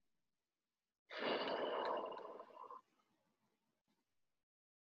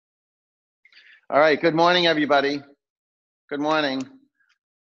All right, good morning, everybody. Good morning.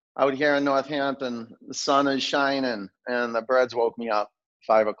 Out here in Northampton, the sun is shining and the birds woke me up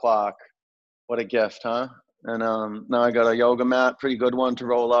 5 o'clock. What a gift, huh? And now I got a yoga mat, pretty good one to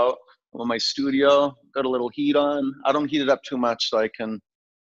roll out. I'm in my studio, got a little heat on. I don't heat it up too much so I can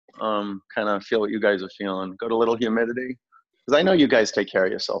kind of feel what you guys are feeling. Got a little humidity, because I know you guys take care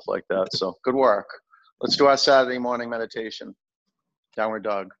of yourself like that, so good work. Let's do our Saturday morning meditation. Downward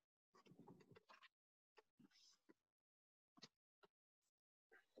dog.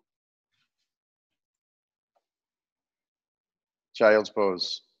 Child's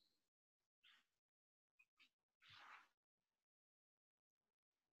pose.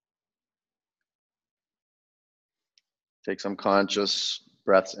 Take some conscious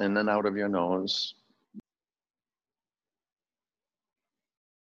breaths in and out of your nose.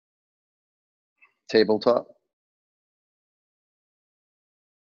 Tabletop.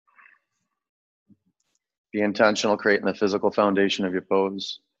 Be intentional, creating the physical foundation of your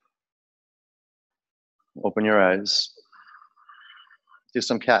pose. Open your eyes. Do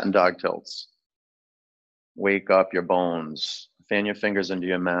some cat and dog tilts. Wake up your bones. Fan your fingers into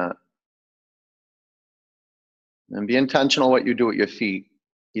your mat. And be intentional what you do with your feet.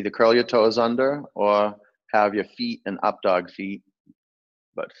 Either curl your toes under or have your feet in up dog feet,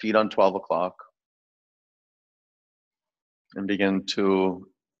 but feet on 12 o'clock. And begin to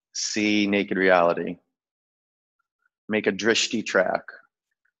see naked reality. Make a drishti track.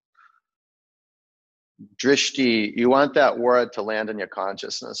 Drishti, you want that word to land in your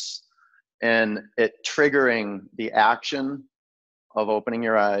consciousness and it triggering the action of opening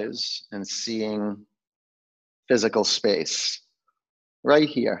your eyes and seeing physical space right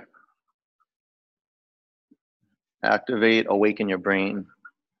here. Activate, awaken your brain.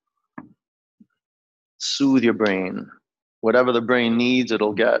 Soothe your brain. Whatever the brain needs,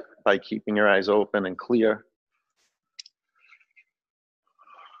 it'll get by keeping your eyes open and clear.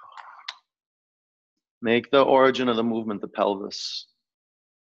 Make the origin of the movement the pelvis.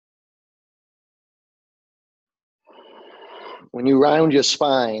 When you round your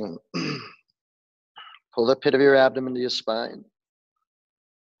spine, pull the pit of your abdomen to your spine.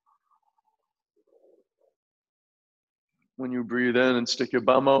 When you breathe in and stick your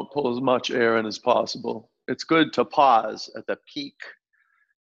bum out, pull as much air in as possible. It's good to pause at the peak.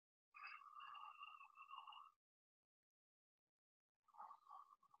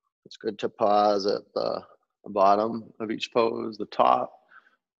 It's good to pause at the bottom of each pose, the top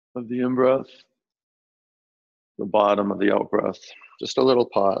of the in-breath, the bottom of the out-breath. Just a little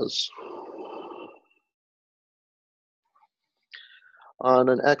pause. On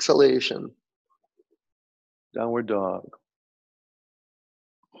an exhalation, downward dog.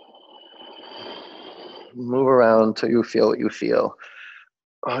 Move around till you feel what you feel.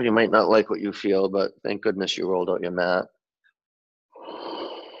 Oh, you might not like what you feel, but thank goodness you rolled out your mat.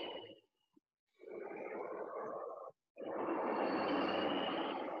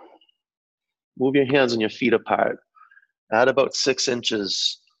 Move your hands and your feet apart. Add about 6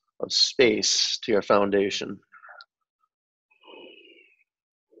 inches of space to your foundation.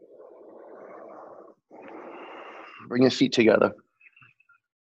 Bring your feet together.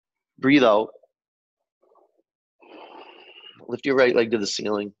 Breathe out. Lift your right leg to the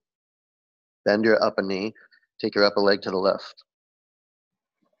ceiling. Bend your upper knee. Take your upper leg to the left.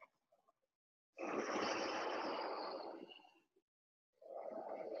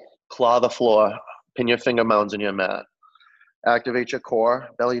 Claw the floor. Pin your finger mounds in your mat. Activate your core,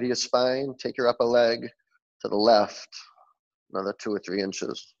 belly to your spine. Take your upper leg to the left. Another 2 or 3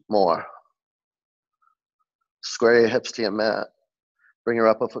 inches more. Square your hips to your mat. Bring your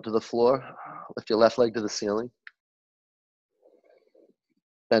upper foot to the floor. Lift your left leg to the ceiling.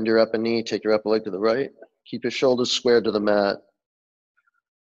 Bend your upper knee. Take your upper leg to the right. Keep your shoulders squared to the mat.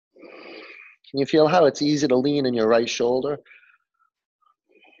 Can you feel how it's easy to lean in your right shoulder?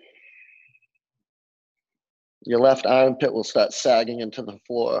 Your left armpit will start sagging into the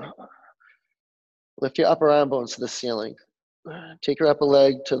floor. Lift your upper arm bones to the ceiling. Take your upper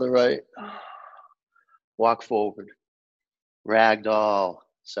leg to the right. Walk forward. Ragdoll.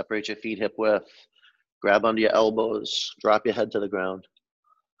 Separate your feet hip width. Grab onto your elbows. Drop your head to the ground.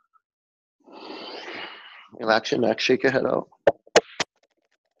 Relax your neck. Shake your head out. Open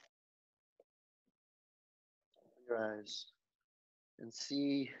your eyes and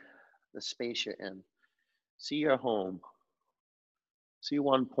see the space you're in. See your home. See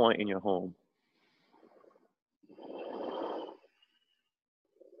one point in your home.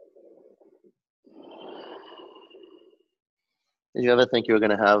 Did you ever think you were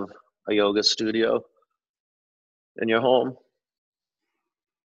going to have a yoga studio in your home?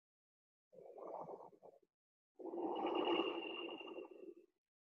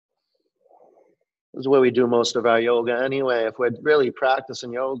 This is where we do most of our yoga anyway, if we're really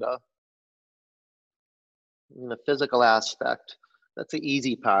practicing yoga. In the physical aspect, that's the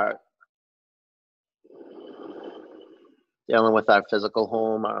easy part. Dealing with our physical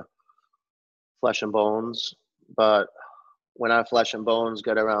home, our flesh and bones. But when our flesh and bones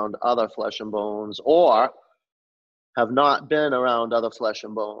get around other flesh and bones, or have not been around other flesh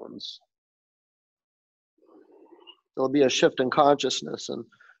and bones, there'll be a shift in consciousness, and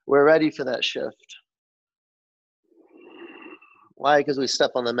we're ready for that shift. Why? Because we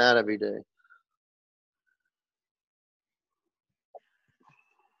step on the mat every day.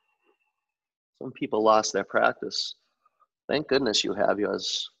 Some people lost their practice. Thank goodness you have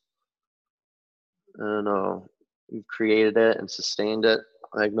yours. And you've created it and sustained it.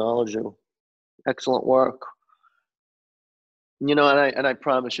 I acknowledge you. Excellent work. You know, and I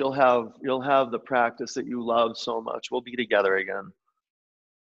promise you'll have the practice that you love so much. We'll be together again.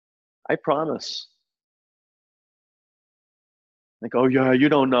 I promise. Like, oh yeah, you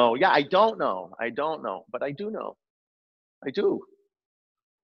don't know. Yeah, I don't know, but I do know. I do.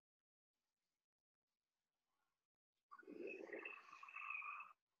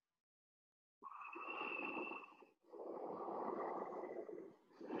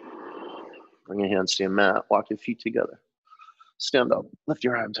 Bring your hands to your mat. Walk your feet together. Stand up. Lift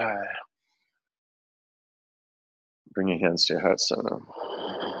your arms high. Bring your hands to your heart center.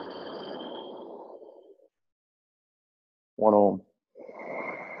 One Om.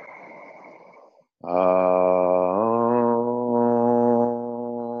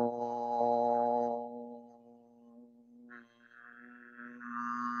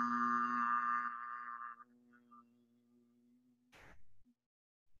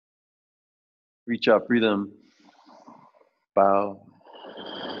 Reach up, breathe in. Bow.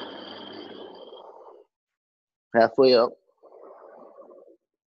 Halfway up.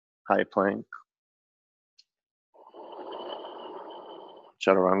 High plank.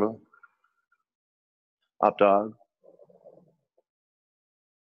 Chaturanga. Up dog.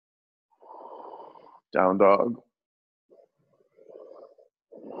 Down dog.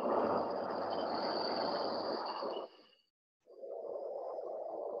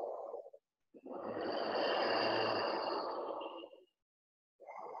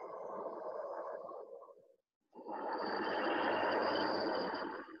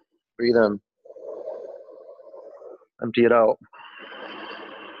 Breathe in. Empty it out.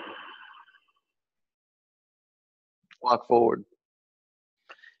 Walk forward.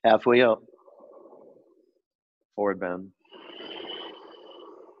 Halfway up. Forward bend.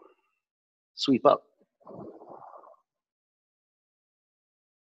 Sweep up.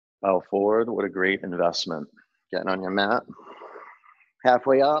 Bow forward. What a great investment. Getting on your mat.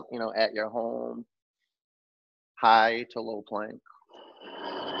 Halfway up, at your home. High to low plank.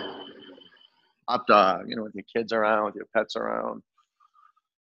 Up dog, with your kids around, with your pets around.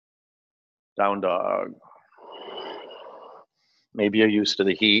 Down dog. Maybe you're used to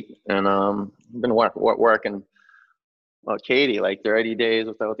the heat, and you've been working, Katie, like 30 days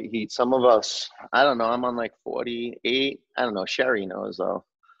without the heat. Some of us, I don't know, I'm on like 48. I don't know, Sherry knows though.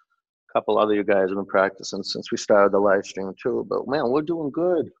 A couple other you guys have been practicing since we started the live stream too, but man, we're doing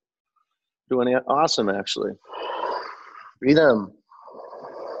good. Doing awesome, actually. Breathe in.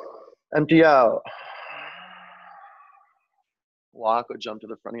 Empty out. Walk or jump to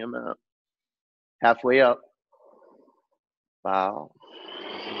the front of your mat. Halfway up. Bow.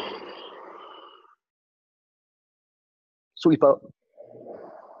 Sweep up.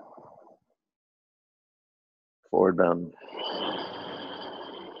 Forward bend.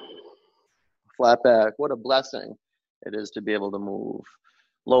 Flat back. What a blessing it is to be able to move.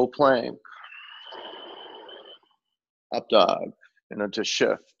 Low plank. Up dog. To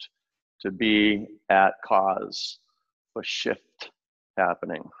shift. To be at cause for shift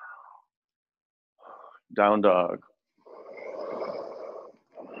happening. Down dog.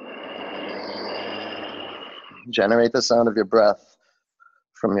 Generate the sound of your breath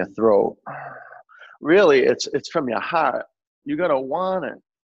from your throat. Really, it's from your heart. You gotta want it.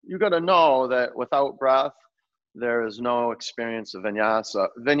 You gotta know that without breath, there is no experience of vinyasa.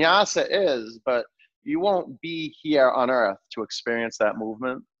 Vinyasa is, but you won't be here on earth to experience that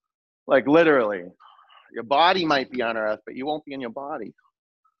movement. Like literally, your body might be on earth, but you won't be in your body.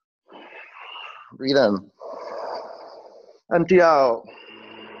 Breathe in. Empty out.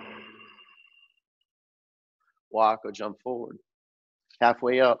 Walk or jump forward.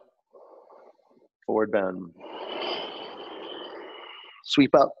 Halfway up. Forward bend.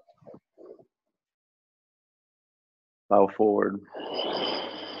 Sweep up. Bow forward.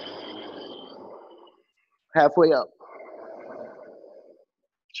 Halfway up.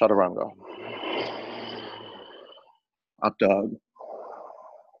 Chaturanga. Up dog.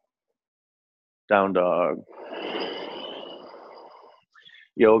 Down dog.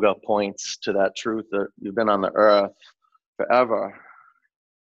 Yoga points to that truth that you've been on the earth forever.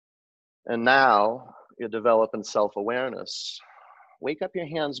 And now you're developing self-awareness. Wake up your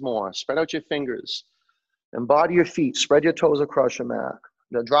hands more, spread out your fingers, embody your feet, spread your toes across your mat.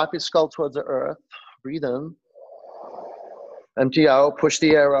 Now drop your skull towards the earth, breathe in, empty out, push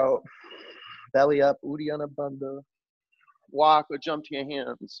the air out, belly up, Uddiyana Bandha. Walk or jump to your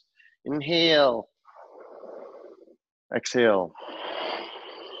hands. Inhale, exhale,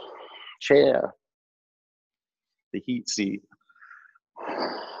 chair, the heat seat.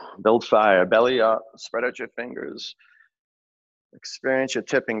 Build fire, belly up, spread out your fingers. Experience your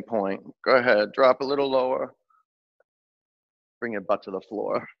tipping point. Go ahead, drop a little lower. Bring your butt to the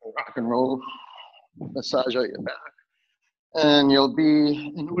floor. Rock and roll. Massage out your back. And you'll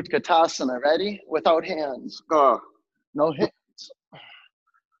be in Utkatasana. Ready? Without hands. Go. No hands.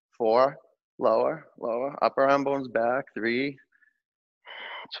 4, lower, lower. Upper arm bones back. 3,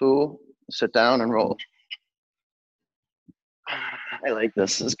 2, sit down and roll. I like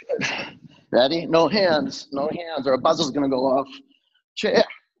this. This is good. Ready? No hands. No hands, or a buzzer's gonna go off. Chair.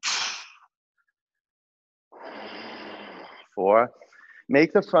 4,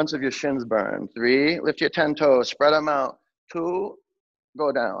 make the fronts of your shins burn. 3, lift your 10 toes, spread them out. 2,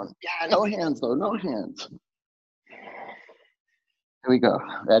 go down. Yeah, no hands though, no hands. Here we go.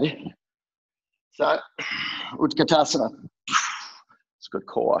 Ready? Set. Utkatasana. It's good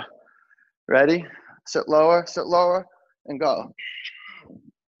core. Ready? Sit lower, and go.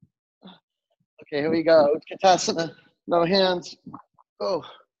 Okay, here we go. Utkatasana. No hands. Go.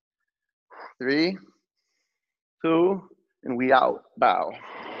 3, 2, and we out. Bow.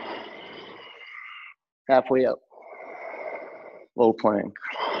 Halfway up. Low plank.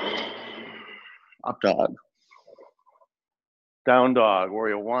 Up dog. Down dog.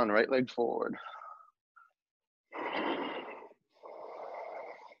 Warrior 1. Right leg forward.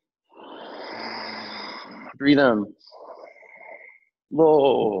 Breathe in.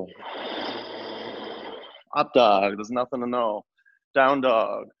 Low. Up dog. There's nothing to know. Down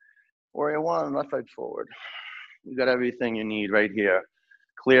dog. Warrior 1. Left leg forward. You got everything you need right here.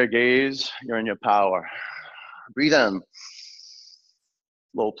 Clear gaze. You're in your power. Breathe in.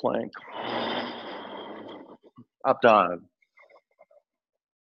 Low plank. Up dog.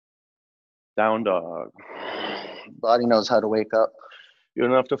 Down dog. Body knows how to wake up. You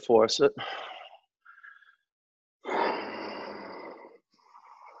don't have to force it.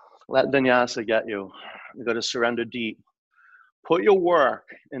 Let vinyasa get you. You got to surrender deep. Put your work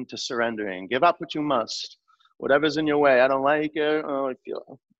into surrendering. Give up what you must. Whatever's in your way. I don't like it. Oh, I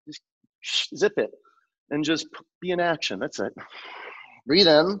feel. Just zip it and just be in action. That's it. Breathe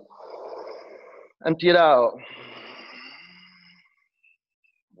in. Empty it out.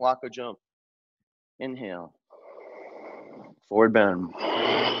 Walk or jump. Inhale. Forward bend.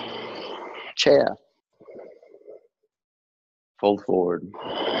 Chair. Fold forward.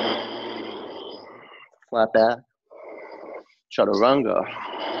 Flat back. Chaturanga.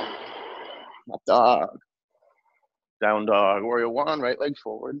 Up dog. Down dog. Warrior 1. Right leg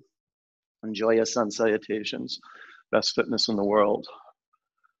forward. Enjoy your sun salutations. Best fitness in the world.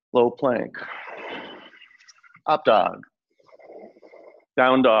 Low plank. Up dog.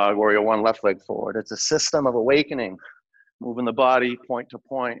 Down dog. Warrior 1. Left leg forward. It's a system of awakening. Moving the body point to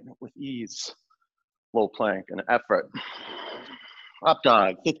point with ease. Low plank and effort. Up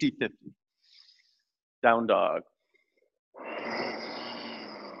dog. 50-50. Down dog.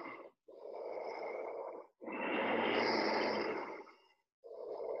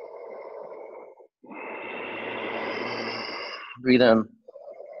 Breathe in.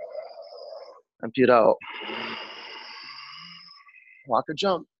 Empty it out. Walk or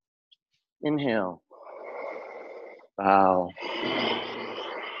jump. Inhale. Bow.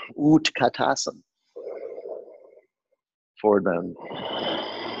 Utkatasana. Forward bend.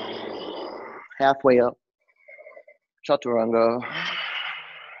 Halfway up. Chaturanga.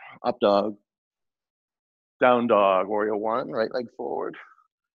 Up dog. Down dog. Warrior 1. Right leg forward.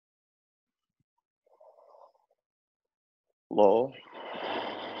 Low.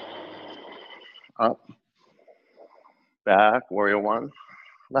 Up. Back. Warrior 1.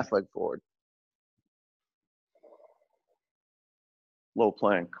 Left leg forward. Low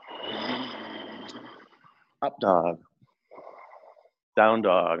plank. Up dog. Down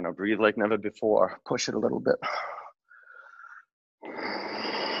dog. Now breathe like never before. Push it a little bit.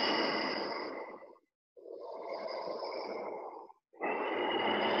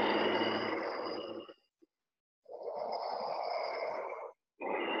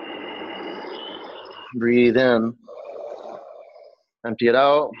 Breathe in. Empty it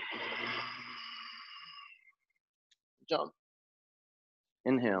out. Jump.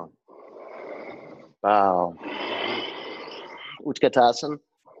 Inhale. Bow. Utkatasana.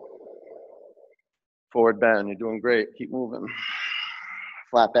 Forward bend. You're doing great. Keep moving.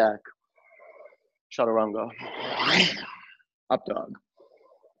 Flat back. Chaturanga. Up dog.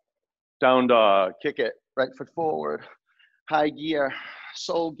 Down dog. Kick it. Right foot forward. High gear.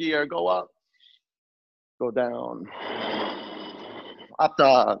 Soul gear. Go up. Go down. Up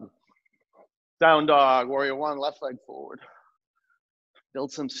dog. Down dog. Warrior one. Left leg forward.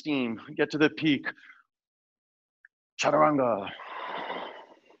 Build some steam. Get to the peak. Chaturanga.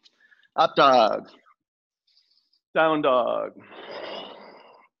 Up dog. Down dog.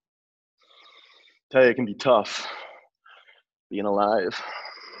 Tell you, it can be tough being alive.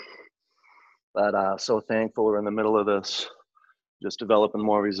 But so thankful we're in the middle of this. Just developing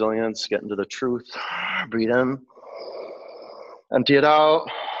more resilience, getting to the truth. Breathe in. Empty it out.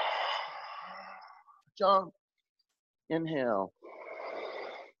 Jump. Inhale.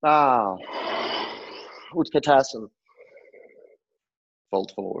 Bow. Utkatasana.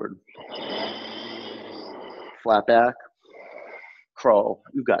 Fold forward. Flat back. Crow.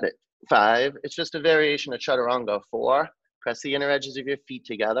 You got it. 5. It's just a variation of Chaturanga. 4. Press the inner edges of your feet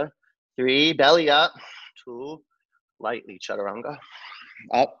together. 3. Belly up. 2. Lightly Chaturanga.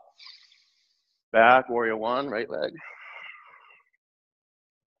 Up. Back. Warrior one. Right leg.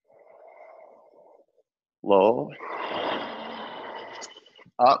 Low.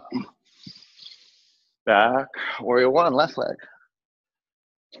 Up. Back. Warrior one. Left leg.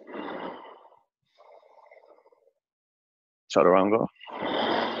 Chaturanga.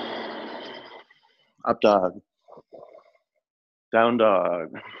 Up dog. Down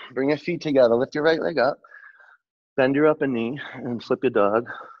dog. Bring your feet together. Lift your right leg up. Bend your upper knee and flip your dog.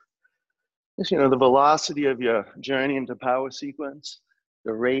 Just, the velocity of your journey into power sequence,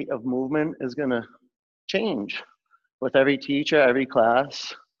 the rate of movement is going to change with every teacher, every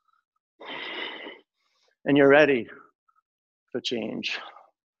class. And you're ready for change.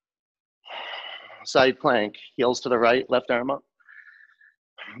 Side plank, heels to the right, left arm up.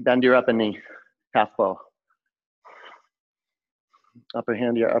 Bend your upper knee, half bow. Upper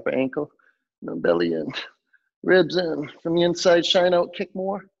hand to your upper ankle, no belly in. Ribs in, from the inside, shine out, kick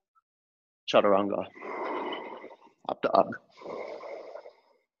more. Chaturanga. Up dog.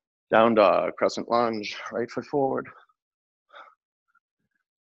 Down dog, crescent lunge, right foot forward.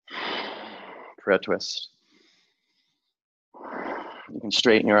 Prayer twist. You can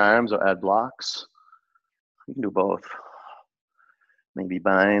straighten your arms or add blocks. You can do both. Maybe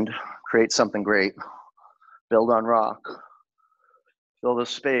bind, create something great. Build on rock. Fill the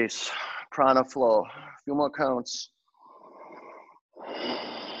space, prana flow. A few more counts.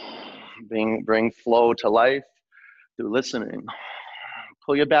 Bring flow to life through listening.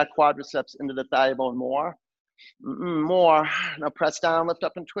 Pull your back quadriceps into the thigh bone more. More. Now press down, lift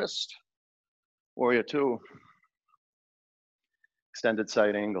up and twist. Warrior two. Extended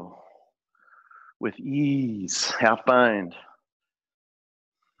side angle. With ease, half bind.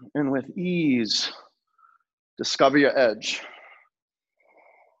 And with ease, discover your edge.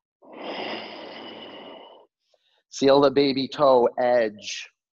 Seal the baby toe edge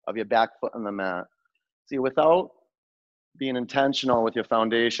of your back foot on the mat. See, without being intentional with your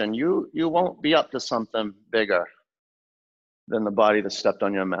foundation, you won't be up to something bigger than the body that stepped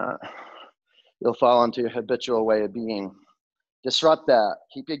on your mat. You'll fall into your habitual way of being. Disrupt that.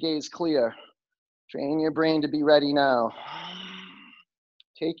 Keep your gaze clear. Train your brain to be ready now.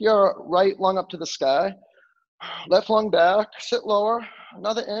 Take your right lung up to the sky. Left lung back. Sit lower.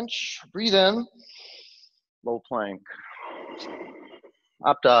 Another inch. Breathe in. Low plank.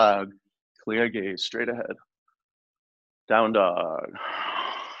 Up dog. Clear gaze. Straight ahead. Down dog.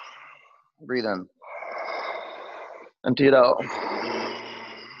 Breathe in. Empty it out.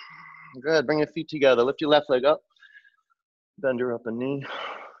 Good. Bring your feet together. Lift your left leg up. Bend your upper knee.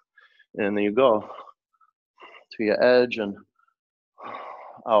 And there you go. To your edge and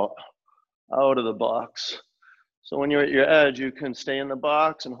out of the box. So when you're at your edge, you can stay in the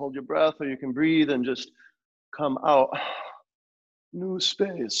box and hold your breath, or you can breathe and just come out. New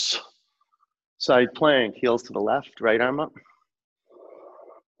space. Side plank, heels to the left, right arm up.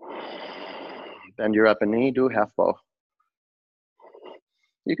 Bend your upper knee, do half bow.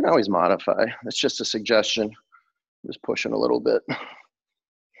 You can always modify. It's just a suggestion. Just pushing a little bit.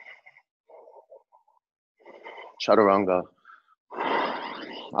 Chaturanga.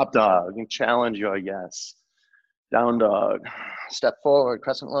 Up dog, you challenge your yes. Down dog, step forward,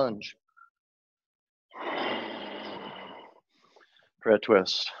 crescent lunge. Prayer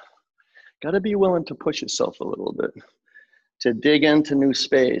twist. Gotta be willing to push yourself a little bit. to dig into new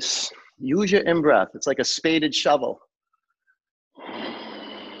space. Use your in-breath. It's like a spaded shovel.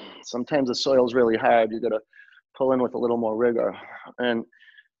 Sometimes the soil's really hard. You gotta pull in with a little more rigor and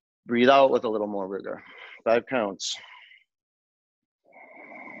breathe out with a little more rigor. 5 counts.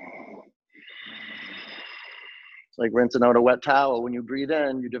 It's like rinsing out a wet towel. When you breathe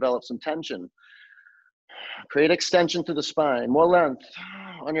in, you develop some tension. Create extension through the spine, more length.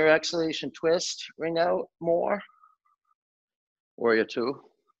 On your exhalation, twist, ring out more. Warrior 2.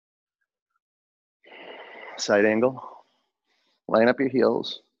 Side angle. Line up your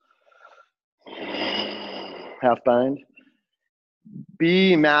heels. Half bind.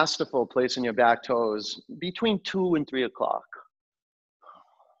 Be masterful placing your back toes between 2 and 3 o'clock.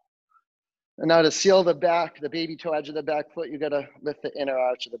 And now to seal the back, the baby toe edge of the back foot, you gotta lift the inner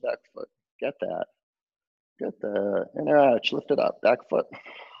arch of the back foot. Get that. Get the inner arch, lift it up, back foot.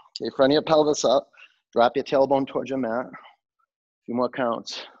 Okay, front of your pelvis up. Drop your tailbone towards your mat. A few more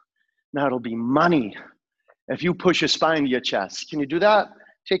counts. Now it'll be money if you push your spine to your chest. Can you do that?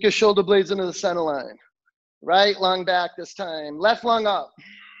 Take your shoulder blades into the center line. Right lung back this time. Left lung up.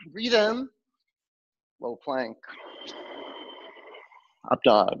 Breathe in. Low plank. Up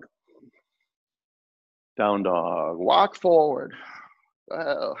dog. Down dog. Walk forward.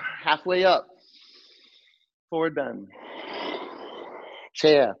 Halfway up. Forward bend.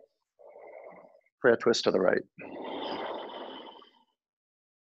 Chair. Prayer twist to the right.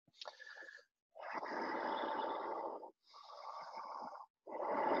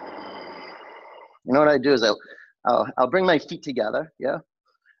 You know what I do is I'll bring my feet together, yeah?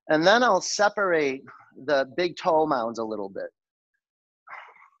 And then I'll separate the big toe mounds a little bit.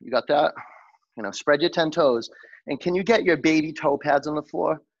 You got that? You know, spread your 10 toes. And can you get your baby toe pads on the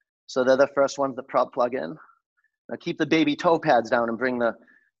floor? So they're the first ones to plug in. Now keep the baby toe pads down and bring the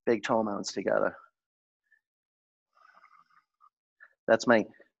big toe mounds together. That's my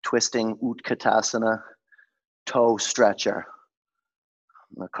twisting Utkatasana toe stretcher.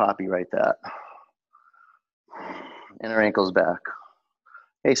 I'm gonna copyright that. Inner ankles back.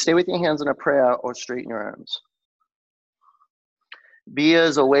 Hey, stay with your hands in a prayer or straighten your arms. Be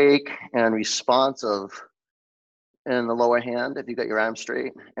as awake and responsive in the lower hand, if you got your arms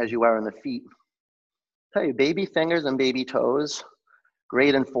straight, as you are in the feet. Tell you, baby fingers and baby toes,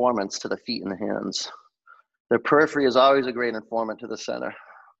 great informants to the feet and the hands. The periphery is always a great informant to the center.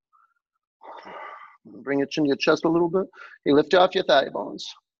 Bring your chin to your chest a little bit. Hey, lift off your thigh bones.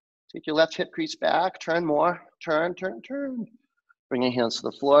 Take your left hip crease back, turn more, turn. Bring your hands to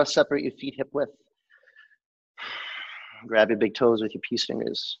the floor, separate your feet hip width. Grab your big toes with your peace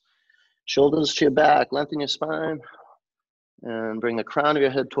fingers. Shoulders to your back, lengthen your spine, and bring the crown of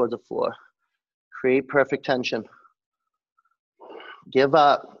your head towards the floor. Create perfect tension. Give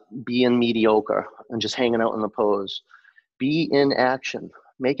up being mediocre and just hanging out in the pose. Be in action.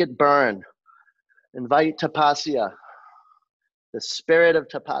 Make it burn. Invite tapasya. The spirit of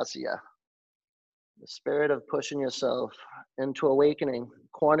tapasya, the spirit of pushing yourself into awakening,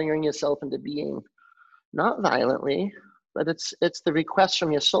 cornering yourself into being, not violently, but it's the request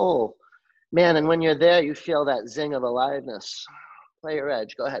from your soul. Man, and when you're there, you feel that zing of aliveness. Play your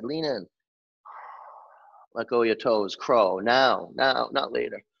edge, go ahead, lean in. Let go of your toes, crow, now, not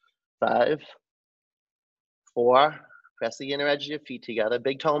later. 5, 4, press the inner edge of your feet together,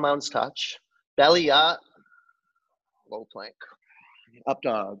 big toe mounds touch, belly up, low plank. Up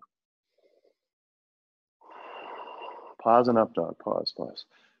dog. Pause and up dog. Pause.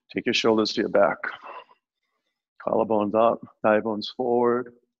 Take your shoulders to your back. Collarbones up, thigh bones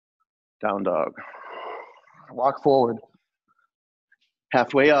forward. Down dog. Walk forward.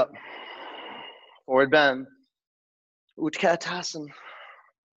 Halfway up. Forward bend. Utkatasana.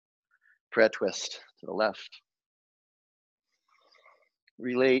 Prayer twist to the left.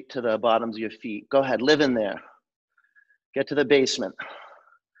 Relate to the bottoms of your feet. Go ahead, live in there. Get to the basement.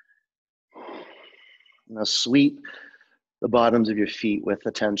 Now sweep the bottoms of your feet with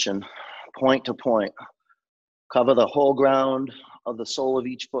attention, point to point. Cover the whole ground of the sole of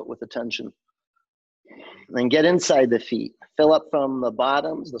each foot with attention. And then get inside the feet. Fill up from the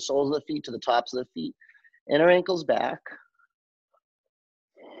bottoms, the soles of the feet to the tops of the feet. Inner ankles back.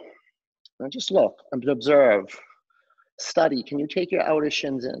 Now just look and observe. Study. Can you take your outer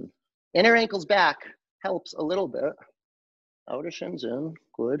shins in? Inner ankles back helps a little bit. Outer shins in,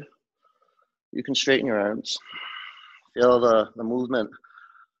 good. You can straighten your arms. Feel the movement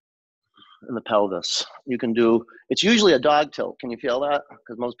in the pelvis. You can do, it's usually a dog tilt. Can you feel that?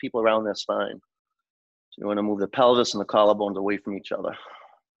 Because most people around their spine. So you want to move the pelvis and the collarbones away from each other.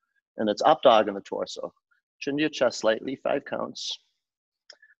 And it's up dog in the torso. Chin to your chest slightly, 5 counts.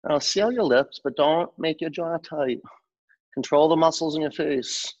 Now seal your lips, but don't make your jaw tight. Control the muscles in your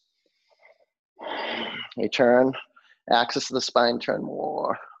face. You turn, axis of the spine, turn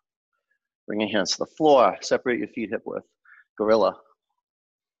more. Bring your hands to the floor. Separate your feet hip width. Gorilla.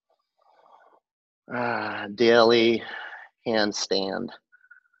 Daily handstand.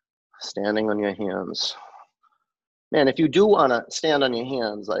 Standing on your hands. Man, if you do want to stand on your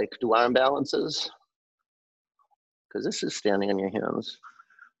hands, like do arm balances, because this is standing on your hands.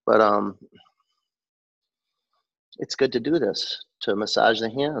 But it's good to do this, to massage the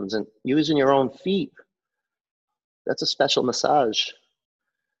hands and using your own feet. That's a special massage.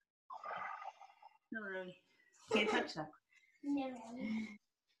 No, really. Can't touch that.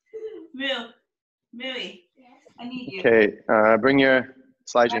 Millie, I need you. Okay,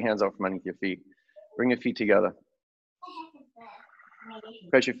 slide your hands out from underneath your feet. Bring your feet together.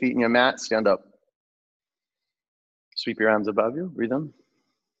 Press your feet in your mat, stand up. Sweep your arms above you, breathe in.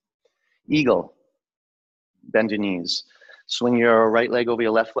 Eagle, bend your knees. Swing your right leg over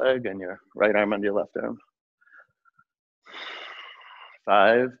your left leg and your right arm under your left arm.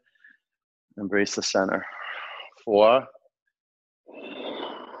 5, embrace the center. 4,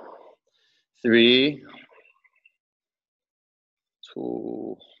 3,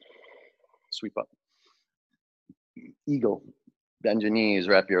 2, sweep up. Eagle, bend your knees,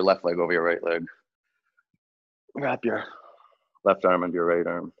 wrap your left leg over your right leg. Wrap your left arm under your right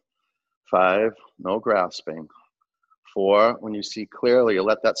arm. 5, no grasping. 4, when you see clearly, you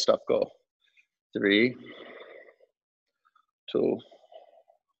let that stuff go. 3, 2,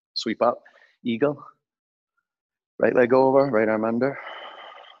 sweep up. Eagle, right leg over, right arm under.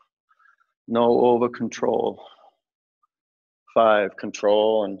 No over control. 5,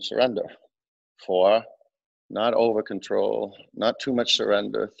 control and surrender. 4, not over control, not too much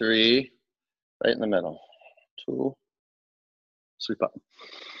surrender. 3, right in the middle. 2, sweep up.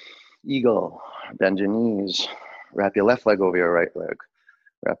 Eagle, bend your knees. Wrap your left leg over your right leg.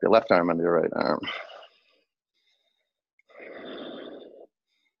 Wrap your left arm under your right arm.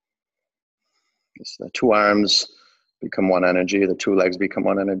 The 2 arms become one energy. The 2 legs become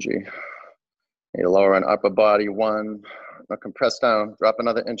one energy. Your lower and upper body, 1. Now compress down. Drop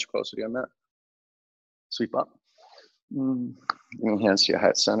another inch closer to your mat. Sweep up. Bring your hands to your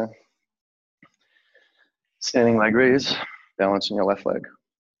heart center. Standing leg raise. Balancing your left leg.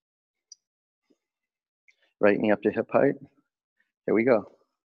 Right knee up to hip height. Here we go.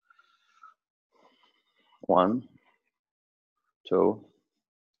 1, 2,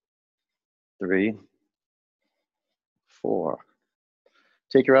 3, 4.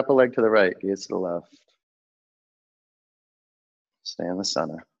 Take your upper leg to the right, gaze to the left. Stay in the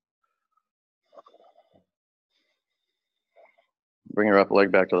center. Bring your upper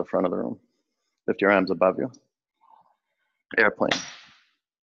leg back to the front of the room. Lift your arms above you. Airplane.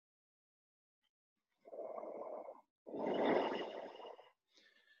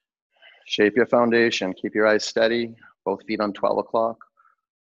 Shape your foundation. Keep your eyes steady. Both feet on 12 o'clock.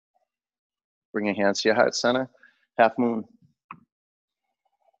 Bring your hands to your heart center. Half moon.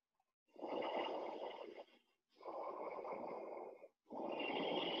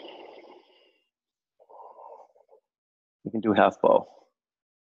 You can do half bow.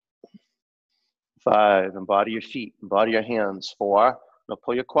 5, embody your feet, embody your hands. 4, now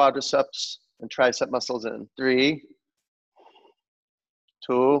pull your quadriceps and tricep muscles in. 3,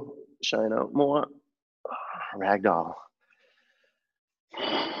 2, shine out more. Ragdoll.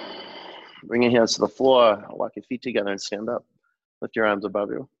 Bring your hands to the floor, walk your feet together and stand up. Lift your arms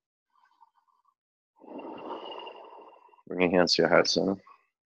above you. Bring your hands to your heart center.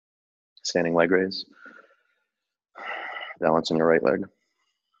 Standing leg raise. Balance on your right leg.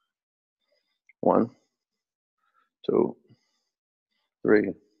 1, 2,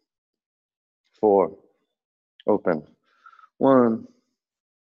 3, 4. Open. 1,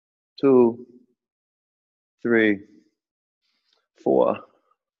 2, 3, 4.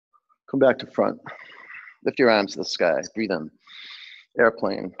 Come back to front. Lift your arms to the sky. Breathe in.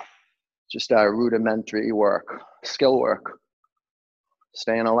 Airplane. Just our rudimentary work, skill work.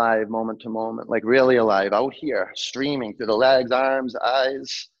 Staying alive moment to moment, like really alive, out here, streaming through the legs, arms,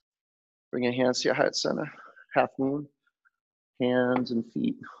 eyes. Bring your hands to your heart center. Half moon. Hands and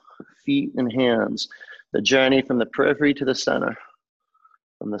feet. Feet and hands. The journey from the periphery to the center.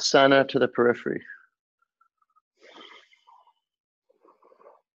 From the center to the periphery.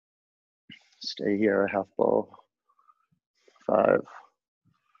 Stay here, half bow. 5,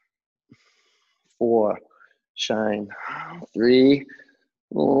 4, shine. 3,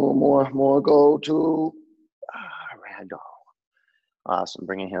 more, go. 2, ragdoll. Awesome,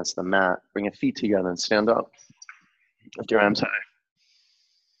 bring your hands to the mat. Bring your feet together and stand up. Lift your arms high.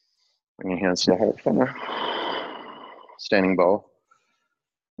 Bring your hands to your heart center. standing bow.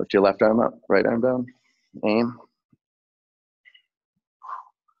 Lift your left arm up, right arm down. Aim.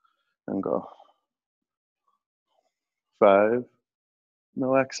 And go. 5,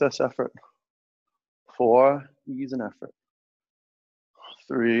 no excess effort. 4, ease and effort.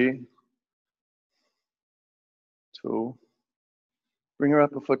 3, 2, bring her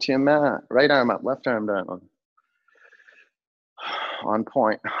up a foot to your mat. Right arm up, left arm down. On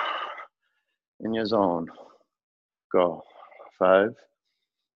point, in your zone. Go. 5,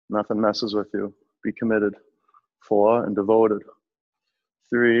 nothing messes with you. Be committed. 4, and devoted.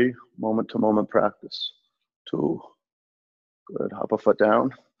 3, moment to moment practice. 2, good. Hop a foot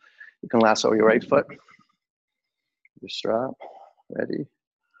down. You can lasso your right foot. Your strap. Ready,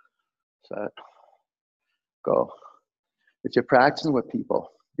 set, go. If you're practicing with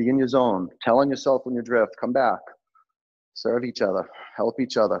people, be in your zone. Telling yourself when you drift, come back. Serve each other. Help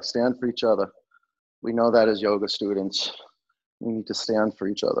each other. Stand for each other. We know that as yoga students. We need to stand for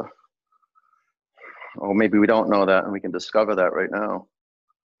each other. Or maybe we don't know that and we can discover that right now.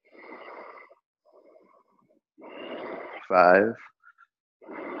 5,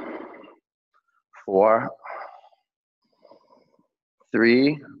 4,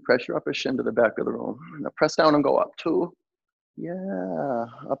 3, press your upper shin to the back of the room. Now press down and go up. 2, yeah,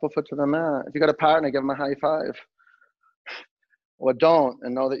 upper foot to the mat. If you got a partner, give them a high 5. Or don't,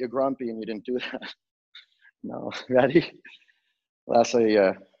 and know that you're grumpy and you didn't do that. No, ready? Lastly,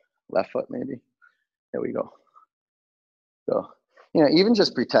 left foot maybe. There we go. Go. You know, even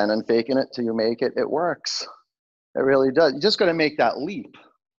just pretending, faking it till you make it, it works. It really does. You just got to make that leap.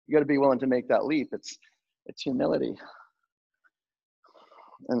 You got to be willing to make that leap. It's humility.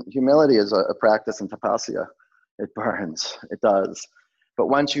 And humility is a practice in tapasya. It burns, it does. But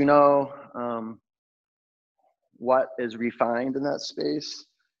once you know what is refined in that space,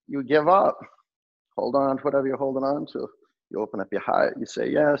 you give up. Hold on to whatever you're holding on to. You open up your heart, you say,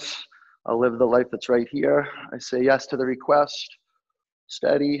 yes, I'll live the life that's right here. I say yes to the request.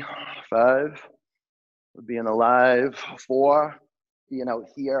 Steady. 5, being alive. 4, being out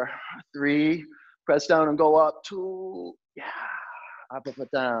here. 3, press down and go up. 2, yeah, upper foot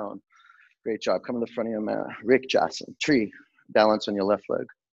down. Great job. Come to the front of your mat. Rikjasan, tree. Balance on your left leg.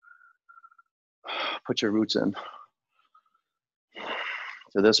 Put your roots in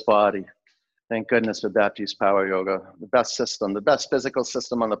to this body. Thank goodness for Baptiste Power Yoga, the best system, the best physical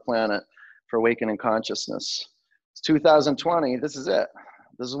system on the planet for awakening consciousness. It's 2020. This is it.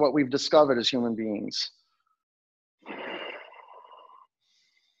 This is what we've discovered as human beings.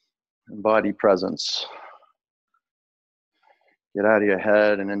 Body presence. Get out of your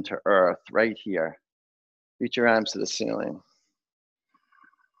head and into earth, right here. Reach your arms to the ceiling.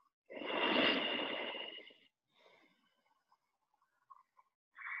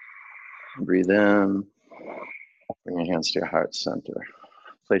 Breathe in. Bring your hands to your heart center.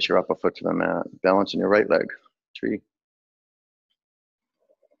 Place your upper foot to the mat. Balance on your right leg. Tree.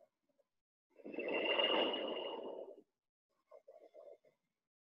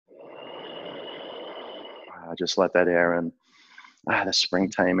 Just let that air in. The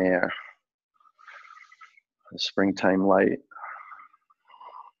springtime air. The springtime light.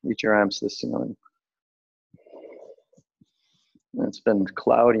 Reach your arms to the ceiling. It's been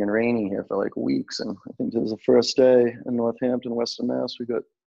cloudy and rainy here for like weeks, and I think this is the first day in Northampton, Western Mass. We got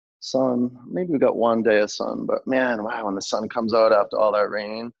sun. Maybe we got one day of sun, but man, wow, when the sun comes out after all that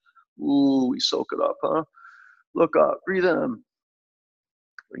rain, ooh, we soak it up, huh? Look up, breathe in.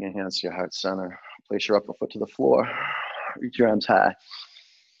 Bring your hands to your heart center. Place your upper foot to the floor. Reach your arms high.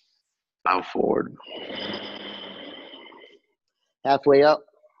 Bow forward. Halfway up,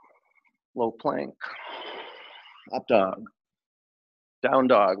 low plank. Up dog. Down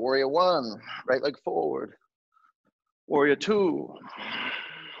dog. Warrior 1, right leg forward. Warrior 2,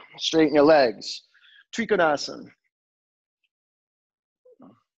 straighten your legs. Trikonasana.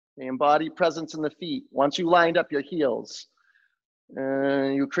 Embody presence in the feet. Once you lined up your heels,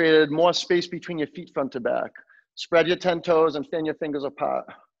 and you created more space between your feet front to back. Spread your 10 toes and fan your fingers apart.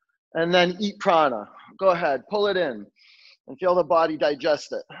 And then eat prana. Go ahead, pull it in and feel the body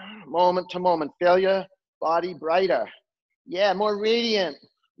digest it. Moment to moment, feel your body brighter. Yeah, more radiant.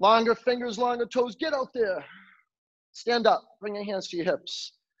 Longer fingers, longer toes. Get out there. Stand up. Bring your hands to your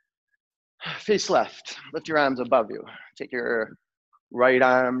hips. Face left. Lift your arms above you. Take your right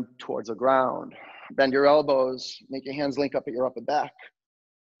arm towards the ground. Bend your elbows. Make your hands link up at your upper back.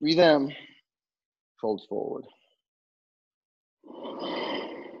 Breathe in. Fold forward.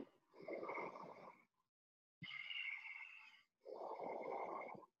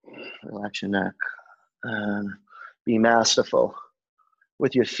 Relax your neck. And be masterful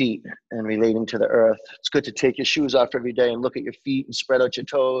with your feet and relating to the earth. It's good to take your shoes off every day and look at your feet and spread out your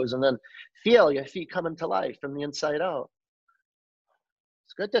toes and then feel your feet coming to life from the inside out.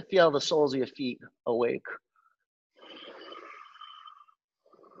 It's good to feel the soles of your feet awake.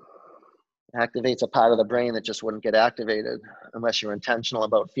 It activates a part of the brain that just wouldn't get activated unless you're intentional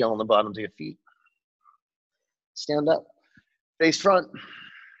about feeling the bottoms of your feet. Stand up, face front,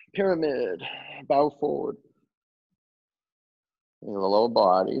 pyramid, bow forward. The lower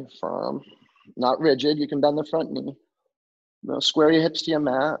body firm, not rigid. You can bend the front knee. Now square your hips to your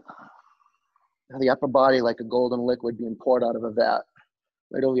mat. The upper body like a golden liquid being poured out of a vat,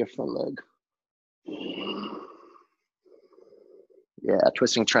 right over your front leg. Yeah,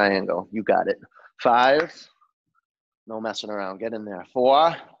 twisting triangle. You got it. 5, no messing around. Get in there.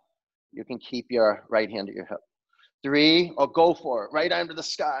 4, you can keep your right hand at your hip. 3, or go for it. Right arm to the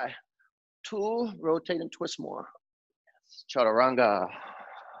sky. 2, rotate and twist more. Chaturanga.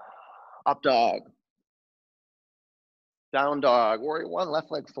 Up dog. Down dog. Warrior 1,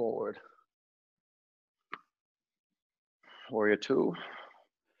 left leg forward. Warrior 2.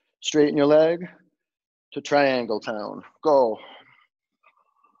 Straighten your leg to triangle town. Go.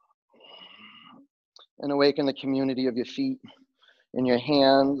 And awaken the community of your feet and your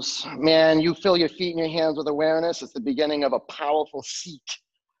hands. Man, you fill your feet and your hands with awareness. It's the beginning of a powerful seek,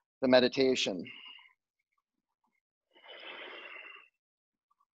 the meditation.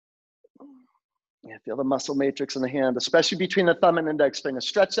 Yeah, feel the muscle matrix in the hand, especially between the thumb and index finger.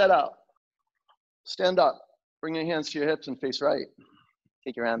 Stretch that out. Stand up. Bring your hands to your hips and face right.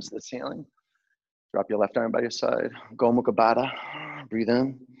 Take your arms to the ceiling. Drop your left arm by your side. Go Mukha Baddha. Breathe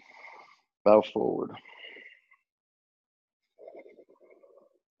in. Bow forward.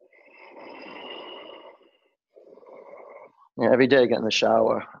 Yeah, every day I get in the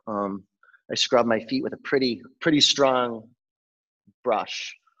shower. I scrub my feet with a pretty strong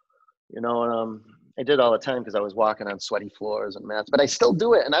brush. You know, and I did it all the time because I was walking on sweaty floors and mats. But I still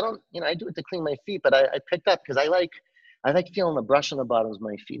do it, and I don't, I do it to clean my feet. But I picked up because I like feeling the brush on the bottoms of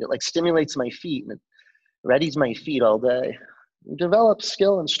my feet. It like stimulates my feet and it readies my feet all day. You develop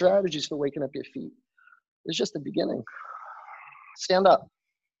skill and strategies for waking up your feet. It's just the beginning. Stand up,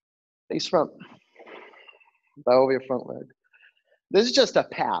 face front, bow over your front leg. This is just a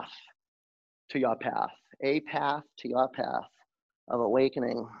path to your path, a path to your path of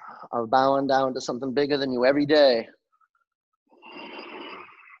awakening, of bowing down to something bigger than you every day.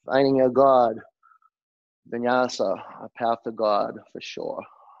 Finding your God, vinyasa, a path to God for sure.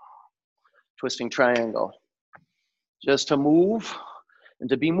 Twisting triangle, just to move and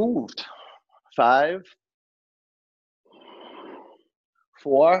to be moved. 5,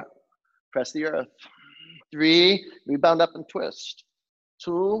 4, press the earth. 3, rebound up and twist.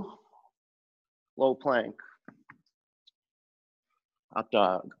 2, low plank. Up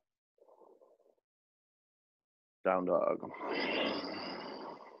dog. Down dog.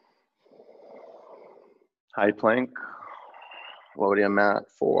 High plank. Lower to your mat.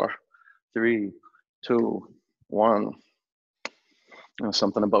 4, 3, 2, 1. There's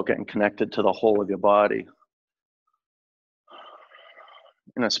something about getting connected to the whole of your body.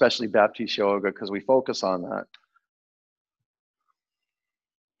 And especially Baptiste yoga, because we focus on that.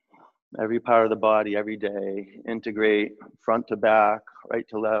 Every part of the body, every day, integrate front to back, right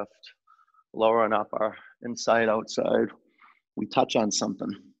to left, lower and upper, inside, outside. We touch on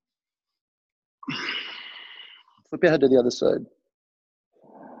something. Flip your head to the other side.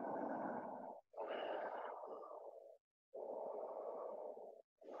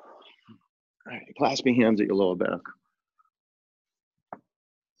 All right, clasp your hands at your lower back.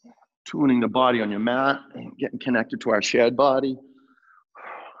 Tuning the body on your mat, getting connected to our shared body.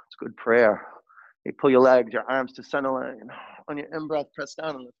 It's good prayer. You pull your legs, your arms to center line. On your in-breath, press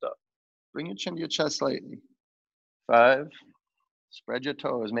down and lift up. Bring your chin to your chest slightly. 5, spread your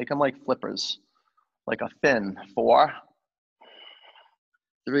toes. Make them like flippers, like a fin. 4,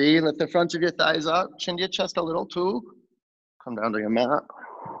 3, lift the fronts of your thighs up. Chin to your chest a little. 2, come down to your mat.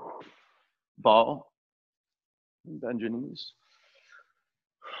 Bow. Bend your knees.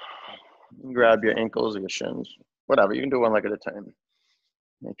 Grab your ankles or your shins. Whatever, you can do one leg at a time.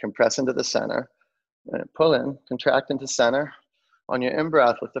 And compress into the center. And pull in, contract into center. On your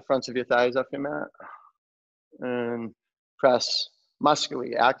in-breath, lift the fronts of your thighs off your mat. And press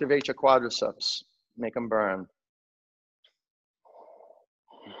muscularly. Activate your quadriceps. Make them burn.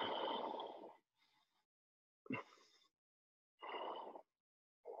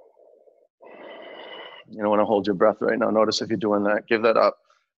 You don't want to hold your breath right now. Notice if you're doing that. Give that up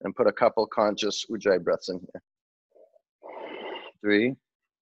and put a couple conscious Ujjayi breaths in here. 3.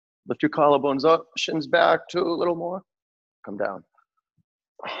 Lift your collarbones up, shins back. 2, a little more. Come down.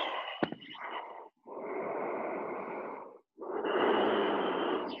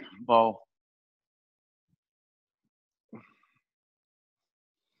 Bow.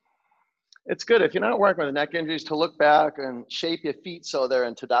 It's good if you're not working with neck injuries to look back and shape your feet so they're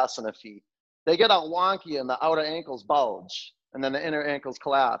in Tadasana feet. They get all wonky and the outer ankles bulge and then the inner ankles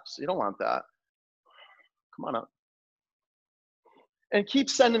collapse. You don't want that. Come on up. And keep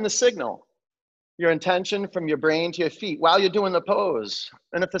sending the signal, your intention from your brain to your feet while you're doing the pose.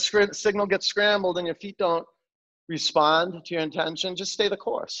 And if the signal gets scrambled and your feet don't respond to your intention, just stay the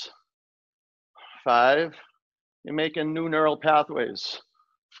course. 5, you're making new neural pathways.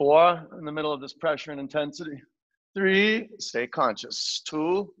 4, in the middle of this pressure and intensity. 3, stay conscious.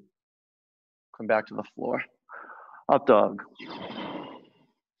 2, come back to the floor. Up dog.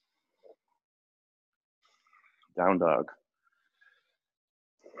 Down dog.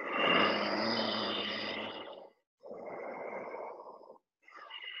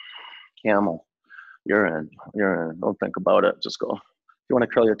 Camel. You're in. You're in. Don't think about it. Just go. If you want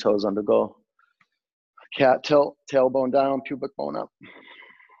to curl your toes under, go. Cat tilt, tailbone down, pubic bone up.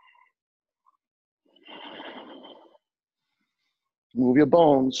 Move your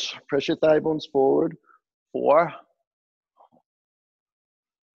bones. Press your thigh bones forward. 4,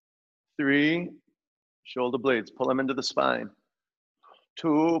 3, shoulder blades. Pull them into the spine.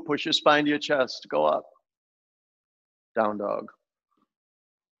 2, push your spine to your chest. Go up. Down dog.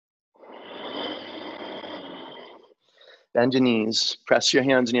 Bend your knees. Press your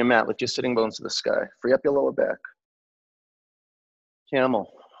hands in your mat. Lift your sitting bones to the sky. Free up your lower back.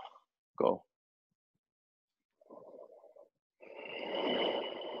 Camel. Go.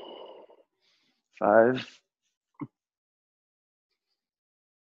 5,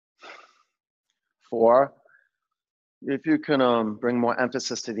 4. If you can bring more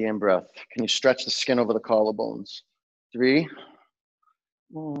emphasis to the in-breath, can you stretch the skin over the collarbones? 3,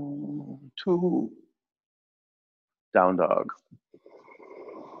 2, down dog.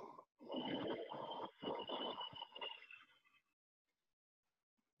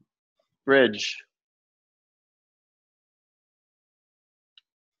 Bridge.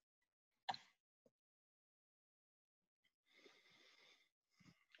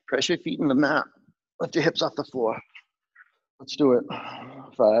 Press your feet in the mat. Lift your hips off the floor. Let's do it.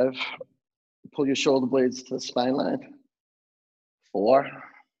 5. Pull your shoulder blades to the spine line. 4.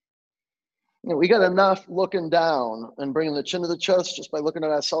 We got enough looking down and bringing the chin to the chest just by looking at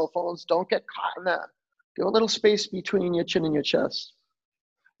our cell phones. Don't get caught in that. Give a little space between your chin and your chest.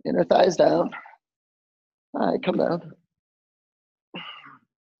 Inner thighs down. All right, come down.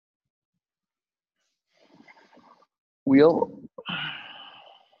 Wheel.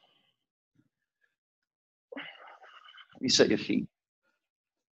 Reset your feet.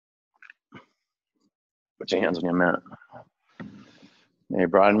 Put your hands on your mat. May you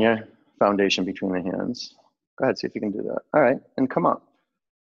broaden your foundation between the hands. Go ahead, see if you can do that. All right, and come up.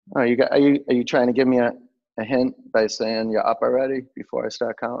 All right, are you trying to give me a hint by saying you're up already before I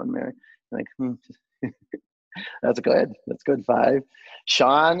start counting, Mary? Like, That's good. That's good. 5.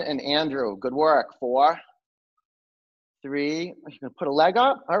 Sean and Andrew, good work. 4, 3. You gonna put a leg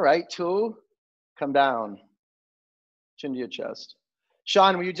up? All right. 2. Come down. Chin to your chest.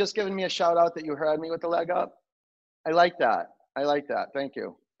 Sean, were you just giving me a shout out that you heard me with the leg up? I like that. I like that. Thank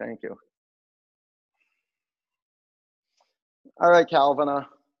you. Thank you. All right, Calvin.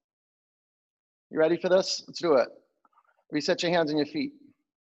 You ready for this? Let's do it. Reset your hands and your feet.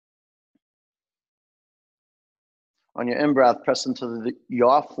 On your in-breath, press into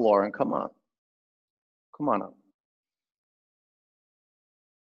your floor and come up. Come on up.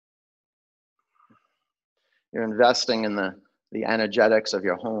 You're investing in the energetics of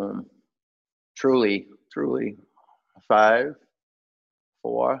your home. Truly, truly. 5,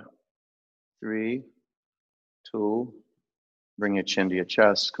 4, 3, 2. Bring your chin to your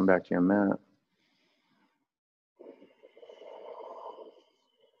chest. Come back to your mat.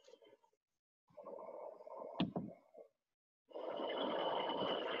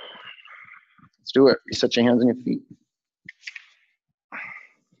 Let's do it. Reset your hands and your feet.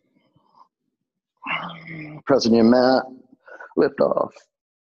 Pressing your mat. Lift off.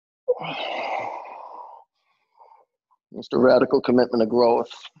 Just a radical commitment to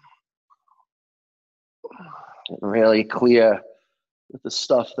growth. Getting really clear with the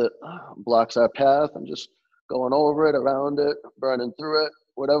stuff that blocks our path and just going over it, around it, burning through it.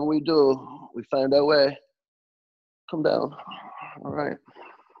 Whatever we do, we find our way. Come down. All right.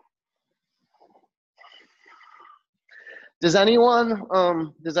 Does anyone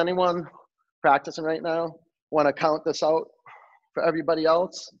practicing right now want to count this out for everybody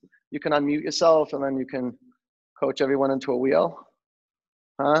else? You can unmute yourself and then you can coach everyone into a wheel.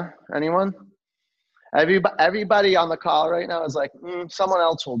 Huh? Anyone? Everybody on the call right now is like, someone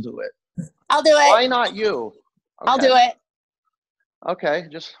else will do it. I'll do it. Why not you? I'll do it. Okay,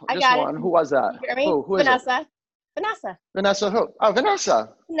 just got one. it. Who was that? You hear me? Who is Vanessa. it? Vanessa. Vanessa who? Oh,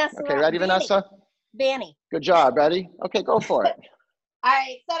 Vanessa. Vanessa. Okay, ready, Vanessa? Vanny. Good job. Ready? Okay, go for it. All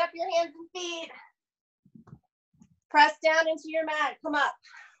right, set up your hands and feet. Press down into your mat. Come up.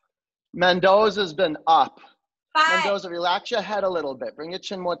 Mendoza's been up. 5, Mendoza, relax your head a little bit. Bring your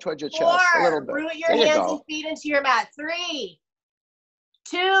chin more towards your 4, chest. A little bit. root your There you hands go. and feet into your mat. 3,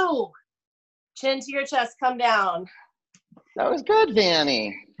 2, chin to your chest, come down. That was good,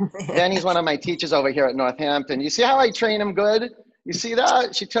 Vanny. Vanny's one of my teachers over here at Northampton. You see how I train him good? You see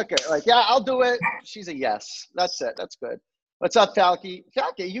that? She took it. Like, yeah, I'll do it. She's a yes. That's it. That's good. What's up, Falky?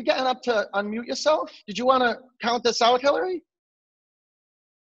 Falky, you getting up to unmute yourself? Did you want to count this out, Hillary?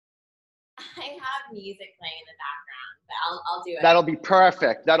 I have music playing in the background, but I'll do it. That'll be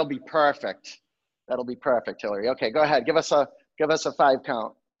perfect. That'll be perfect. That'll be perfect, Hillary. Okay, go ahead. Give us a 5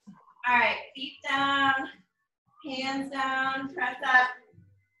 count. All right, feet down, hands down, press up.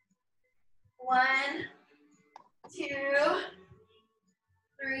 1, 2,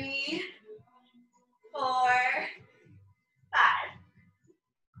 3, 4, 5.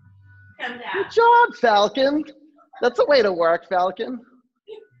 Come down. Good job, Falcon. That's the way to work, Falcon.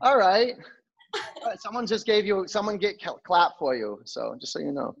 All right. All right, someone clap for you. So just so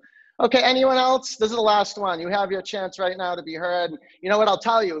you know. Okay, anyone else? This is the last one. You have your chance right now to be heard. You know what I'll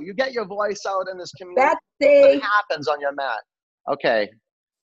tell you? You get your voice out in this community. Betsy. What happens on your mat? Okay.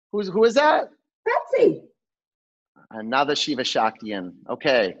 Who is that? Betsy. Another Shiva Shaktian.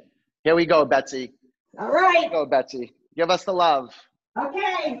 Okay. Here we go, Betsy. All Here right. we go, Betsy. Give us the love.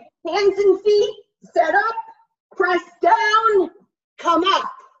 Okay. Hands and feet set up. Press down. Come up.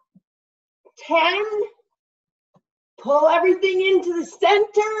 10. Pull everything into the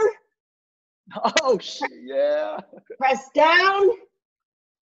center. Oh, yeah. Press down.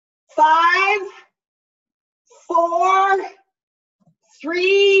 5, 4,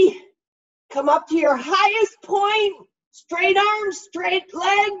 3. Come up to your highest point. Straight arms, straight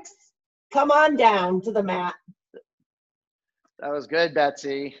legs. Come on down to the mat. That was good,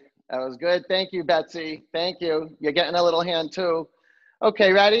 Betsy. That was good. Thank you, Betsy. Thank you. You're getting a little hand too.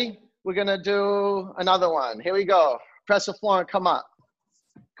 Okay, ready? We're going to do another one. Here we go. Press the floor and come up.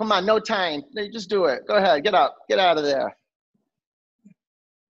 Come on, no time. Just do it. Go ahead. Get up. Get out of there.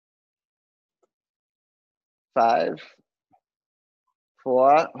 5,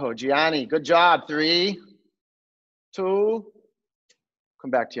 4. Oh, Gianni, good job. 3, 2.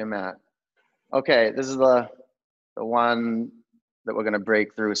 Come back to your mat. Okay, this is the one that we're going to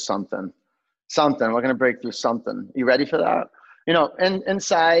break through something. We're going to break through something. You ready for that? You know,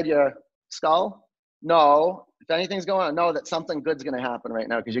 inside your skull, know if anything's going on, know that something good's going to happen right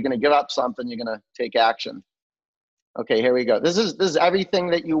now because you're going to give up something. You're going to take action. Okay, here we go. This is everything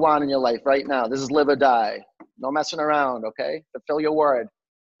that you want in your life right now. This is live or die. No messing around, okay? Fulfill your word.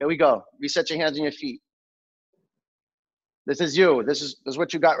 Here we go. Reset your hands and your feet. This is you. This is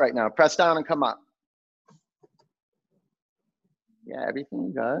what you got right now. Press down and come up. Yeah, everything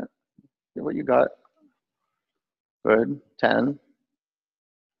you got. Get what you got. Good. 10.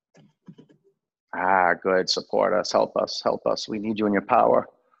 Ah, good. Support us. Help us. Help us. We need you in your power.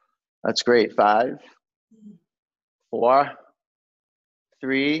 That's great. 5, 4,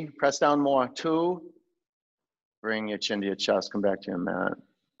 3. Press down more. 2. Bring your chin to your chest. Come back to your mat.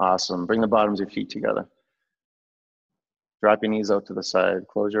 Awesome. Bring the bottoms of your feet together. Drop your knees out to the side.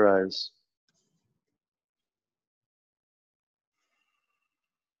 Close your eyes.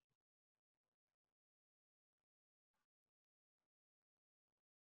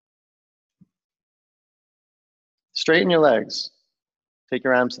 Straighten your legs. Take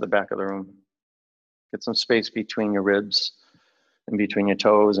your arms to the back of the room. Get some space between your ribs and between your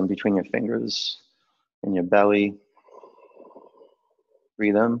toes and between your fingers and your belly.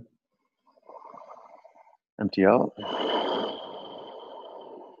 Breathe in. Empty out.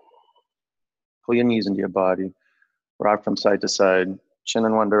 Pull your knees into your body. Rock from side to side. Chin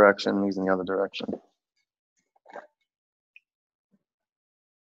in one direction, knees in the other direction.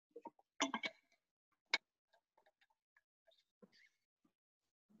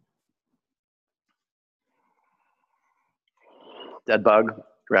 Dead bug.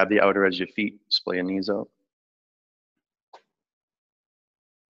 Grab the outer edge of your feet. Splay your knees out.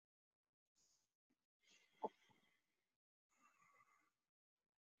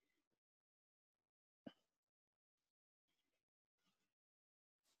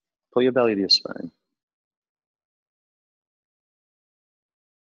 Pull your belly to your spine.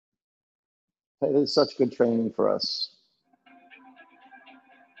 Hey, this is such good training for us.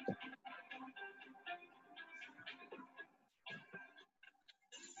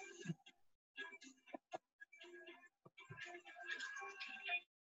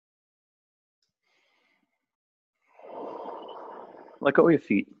 Let go of your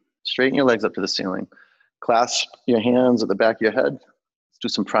feet. Straighten your legs up to the ceiling. Clasp your hands at the back of your head. Let's do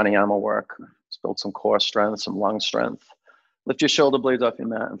some pranayama work. Let's build some core strength, some lung strength. Lift your shoulder blades off your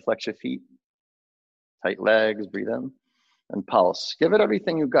mat and flex your feet. Tight legs, breathe in and pulse. Give it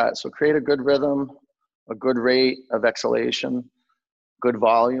everything you got. So create a good rhythm, a good rate of exhalation, good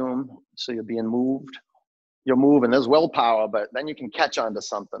volume. So you're being moved. You're moving. There's willpower, but then you can catch on to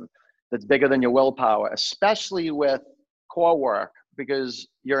something that's bigger than your willpower, especially with core work, because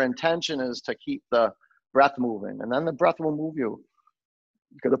your intention is to keep the breath moving, and then the breath will move you.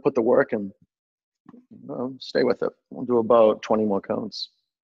 You got to put the work in. Stay with it. We'll do about 20 more counts.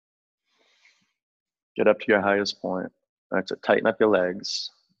 Get up to your highest point. That's it. Tighten up your legs.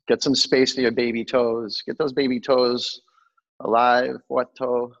 Get some space for your baby toes. Get those baby toes alive. Fourth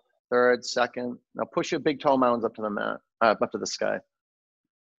toe, third, second. Now push your big toe mounds up to the mat, up to the sky.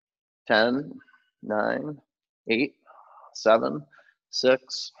 10, 9, 8, 7,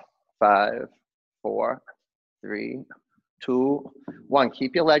 6, 5, 4, 3, 2, 1.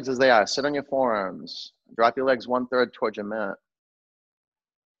 Keep your legs as they are. Sit on your forearms. Drop your legs 1/3 towards your mat.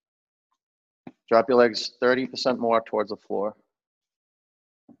 Drop your legs 30% more towards the floor.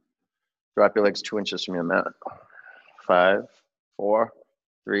 Drop your legs 2 inches from your mat. 5, 4,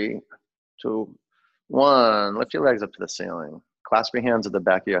 3, 2, 1. Lift your legs up to the ceiling. Clasp your hands at the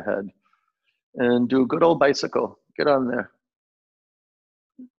back of your head. And do a good old bicycle. Get on there.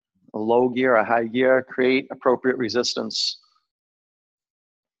 A low gear, a high gear. Create appropriate resistance.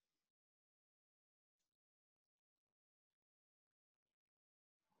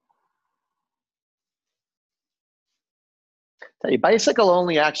 Tell you, bicycle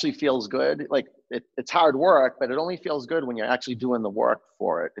only actually feels good. Like it's hard work, but it only feels good when you're actually doing the work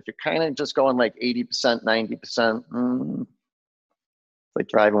for it. If you're kind of just going like 80%, 90%, it's like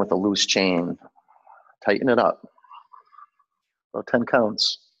driving with a loose chain. Tighten it up. About 10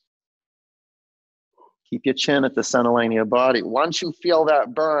 counts. Keep your chin at the center line of your body. Once you feel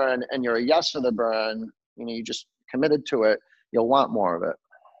that burn and you're a yes for the burn, you just committed to it, you'll want more of it.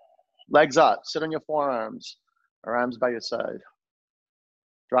 Legs up, sit on your forearms, or arms by your side.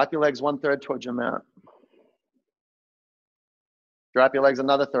 Drop your legs 1/3 towards your mat. Drop your legs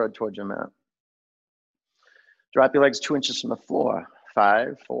another third towards your mat. Drop your legs 2 inches from the floor.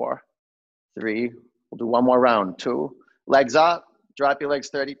 5, 4, 3. We'll do one more round. 2. Legs up. Drop your legs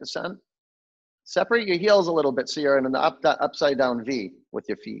 30%. Separate your heels a little bit so you're in an upside down V with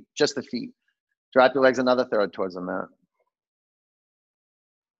your feet, just the feet. Drop your legs another third towards the mat.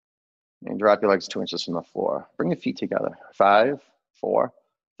 And drop your legs 2 inches from the floor. Bring your feet together. 5, 4,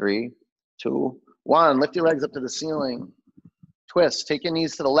 3, 2, 1. Lift your legs up to the ceiling. Twist. Take your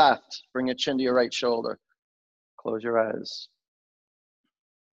knees to the left. Bring your chin to your right shoulder. Close your eyes.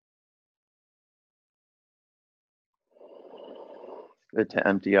 Good to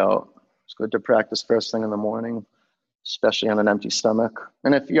empty out. It's good to practice first thing in the morning, especially on an empty stomach.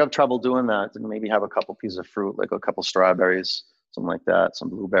 And if you have trouble doing that, then maybe have a couple pieces of fruit, like a couple strawberries, something like that, some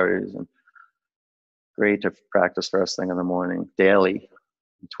blueberries. And great to practice first thing in the morning, daily.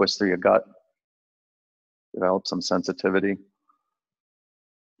 Twist through your gut. Develop some sensitivity.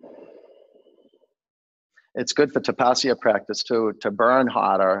 It's good for tapasya practice too, to burn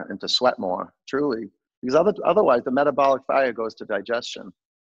hotter and to sweat more, truly. Because otherwise the metabolic fire goes to digestion.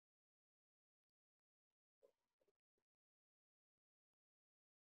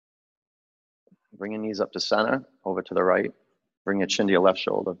 Bring your knees up to center, over to the right. Bring your chin to your left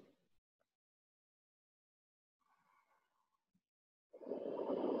shoulder.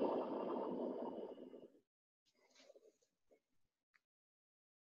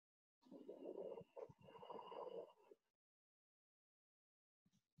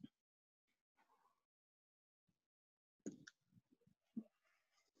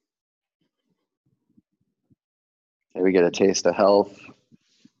 Okay, we get a taste of health.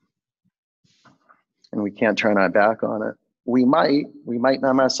 And we can't turn our back on it. We might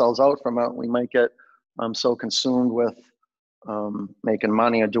numb ourselves out from it. We might get so consumed with making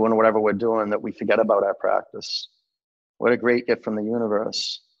money or doing whatever we're doing that we forget about our practice. What a great gift from the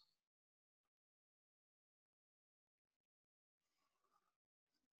universe.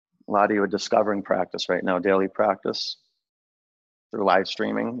 A lot of you are discovering practice right now, daily practice through live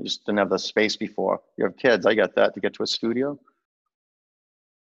streaming. You just didn't have the space before. You have kids, I get that, to get to a studio.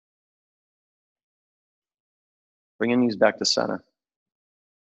 Bring your knees back to center.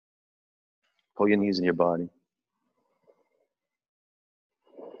 Pull your knees in your body.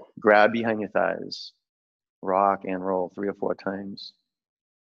 Grab behind your thighs. Rock and roll 3 or 4 times.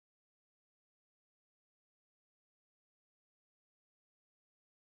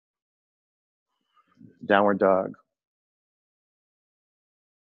 Downward dog.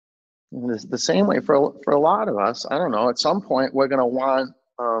 And the same way for a lot of us. I don't know. At some point, we're going to want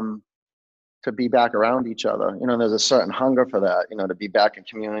to be back around each other. You know, there's a certain hunger for that. You know, to be back in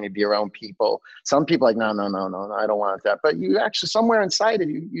community, be around people. Some people are like, no, no, no, no, no, I don't want that. But you actually, somewhere inside of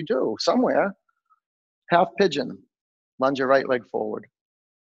you, you do. Somewhere. Half pigeon. Lunge your right leg forward.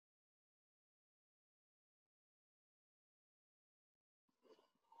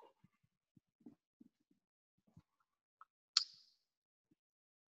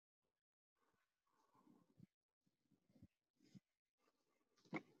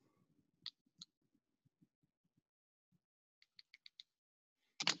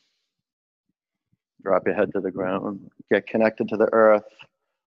 Drop your head to the ground. Get connected to the earth.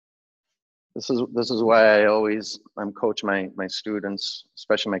 This is why I'm coach my students,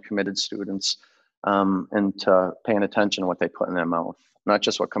 especially my committed students, into paying attention to what they put in their mouth. Not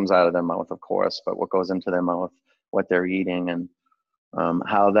just what comes out of their mouth, of course, but what goes into their mouth, what they're eating, and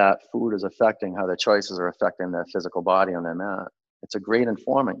how that food is affecting, how their choices are affecting their physical body on their mat. It's a great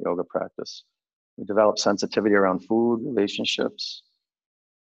informant yoga practice. We develop sensitivity around food, relationships,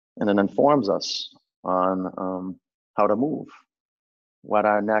 and it informs us on how to move, what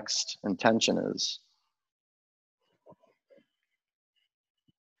our next intention is.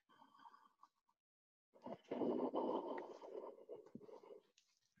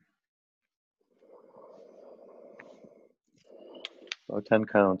 About 10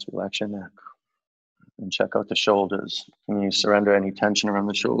 counts, relax your neck. And check out the shoulders. Can you surrender any tension around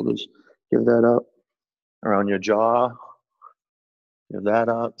the shoulders? Give that up. Around your jaw, give that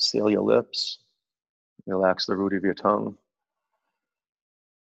up. Seal your lips. Relax the root of your tongue.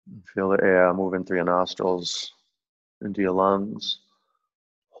 Feel the air moving through your nostrils into your lungs.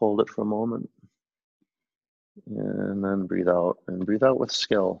 Hold it for a moment. And then breathe out. And breathe out with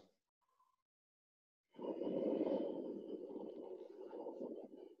skill.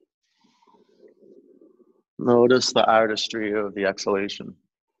 Notice the artistry of the exhalation.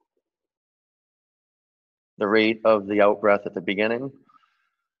 The rate of the out breath at the beginning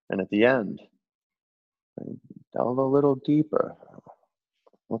and at the end. Delve a little deeper.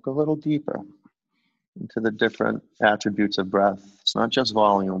 Look a little deeper into the different attributes of breath. It's not just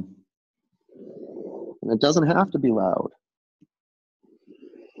volume. And it doesn't have to be loud.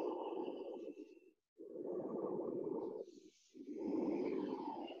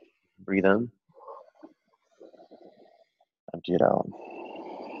 Breathe in. Empty it out.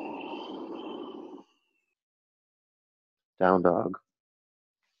 Down dog.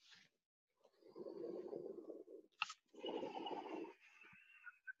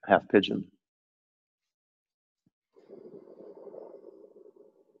 Half pigeon.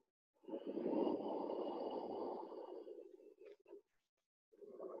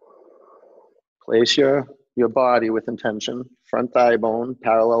 Place your body with intention. Front thigh bone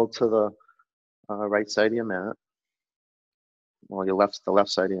parallel to the right side of your mat. Well, the left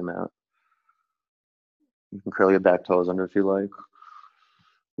side of your mat. You can curl your back toes under if you like.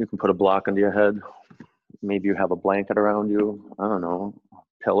 You can put a block under your head. Maybe you have a blanket around you. I don't know,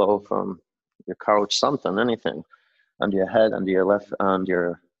 a pillow from your couch, something, anything. Under your head, under your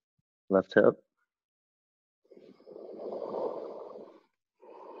left hip.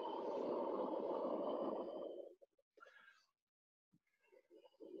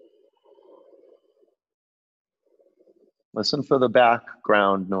 Listen for the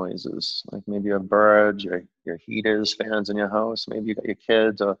background noises, like maybe a bird, your heaters, fans in your house. Maybe you got your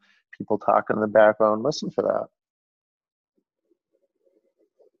kids or people talking in the background. Listen for that.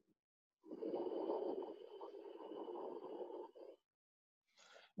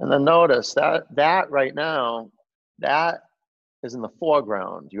 And then notice that right now, that is in the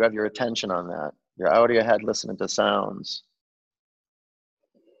foreground. You have your attention on that. You're out of your head listening to sounds.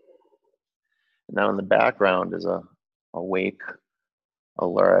 And now in the background is a awake,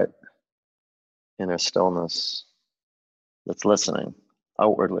 alert, inner stillness that's listening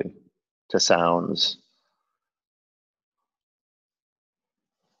outwardly to sounds.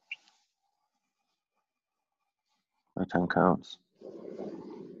 My 10 counts.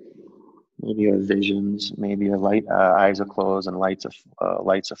 Maybe you have visions. Maybe your eyes are closed and lights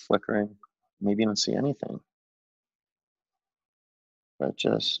are flickering. Maybe you don't see anything. But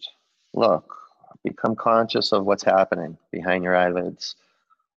just look. Become conscious of what's happening behind your eyelids,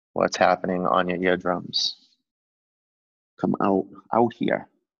 what's happening on your eardrums. Come out here,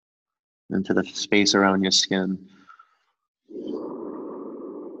 into the space around your skin.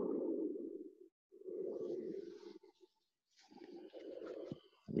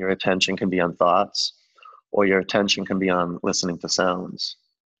 Your attention can be on thoughts, or your attention can be on listening to sounds.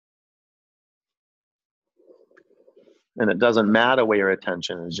 And it doesn't matter where your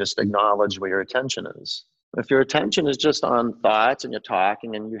attention is, just acknowledge where your attention is. If your attention is just on thoughts and you're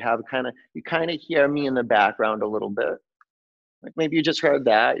talking and you kind of hear me in the background a little bit. Like maybe you just heard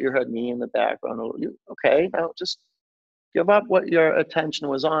that, you heard me in the background. Okay, now just give up what your attention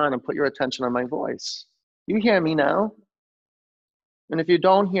was on and put your attention on my voice. You hear me now. And if you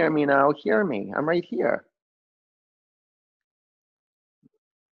don't hear me now, hear me. I'm right here.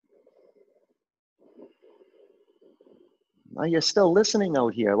 Now you're still listening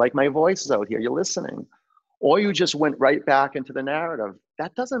out here, like my voice is out here, you're listening. Or you just went right back into the narrative.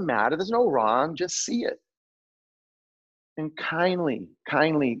 That doesn't matter, there's no wrong, just see it. And kindly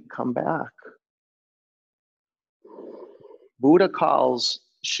come back. Buddha calls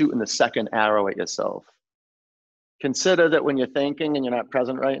shooting the second arrow at yourself. Consider that when you're thinking and you're not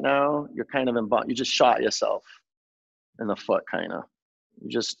present right now, you're kind of you just shot yourself in the foot, kind of. You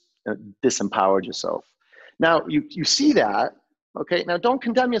just disempowered yourself. Now, you see that, okay? Now, don't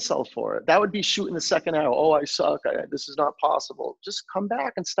condemn yourself for it. That would be shooting the second arrow. Oh, I suck. This is not possible. Just come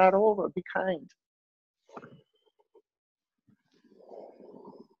back and start over. Be kind.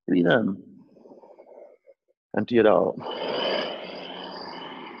 Breathe in. Empty it out.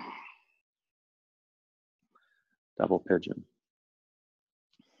 Double pigeon.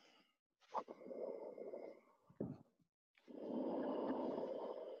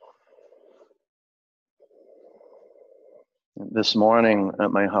 This morning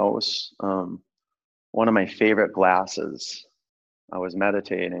at my house, one of my favorite glasses, I was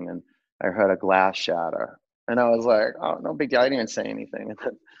meditating and I heard a glass shatter. And I was like, oh, no big deal. I didn't even say anything.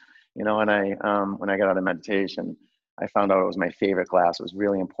 You know, and when I got out of meditation, I found out it was my favorite glass. It was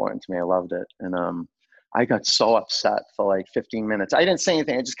really important to me. I loved it. And I got so upset for like 15 minutes. I didn't say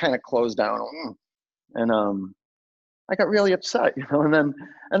anything. I just kind of closed down. And I got really upset, you know,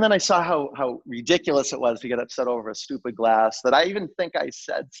 and then I saw how ridiculous it was to get upset over a stupid glass, that I even think I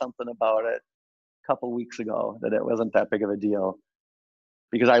said something about it a couple weeks ago, that it wasn't that big of a deal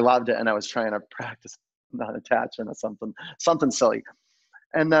because I loved it and I was trying to practice non-attachment or something silly.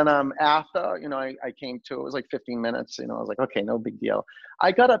 And then after, you know, I came to, it was like 15 minutes, you know, I was like, okay, no big deal.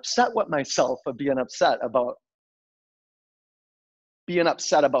 I got upset with myself for being upset about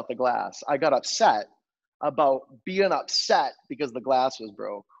the glass. I got upset about being upset because the glass was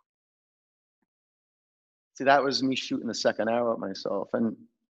broke. See, that was me shooting the second arrow at myself. And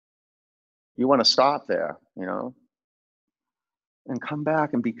you want to stop there, you know, and come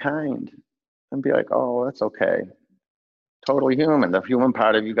back and be kind and be like, oh, that's okay. Totally human. The human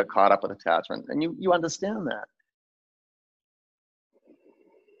part of you got caught up with attachment, and you understand that.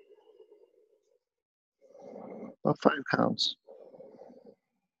 About 5 counts.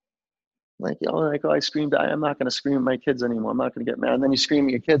 Like, you know, like, oh, I screamed. I'm not going to scream at my kids anymore. I'm not going to get mad. And then you scream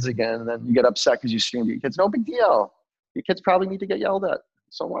at your kids again, and then you get upset because you screamed at your kids. No big deal. Your kids probably need to get yelled at.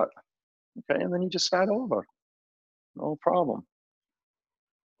 So what? Okay, and then you just start over. No problem.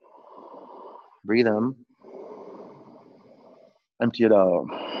 Breathe in. Empty it out.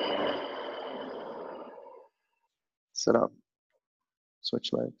 Sit up.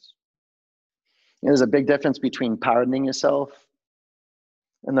 Switch legs. You know, there's a big difference between pardoning yourself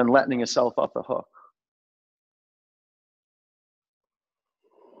and then letting yourself off the hook.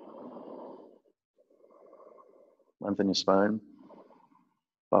 Lengthen your spine.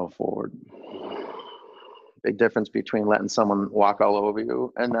 Bow forward. Big difference between letting someone walk all over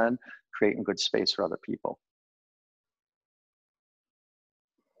you and then creating good space for other people.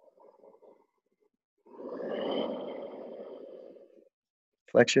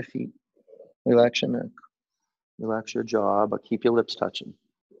 Flex your feet. Relax your neck. Relax your jaw, but keep your lips touching.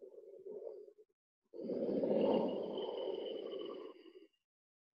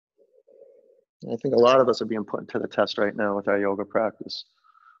 I think a lot of us are being put to the test right now with our yoga practice.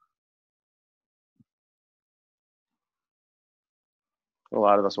 A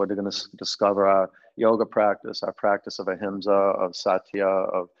lot of us are going to discover our yoga practice, our practice of ahimsa, of satya,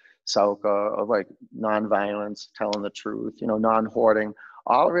 of sauka, of like non-violence, telling the truth, you know, non-hoarding.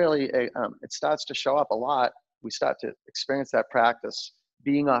 All really, it starts to show up a lot. We start to experience that practice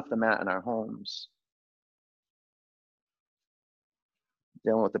being off the mat in our homes,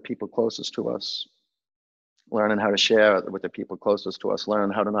 dealing with the people closest to us, learning how to share with the people closest to us,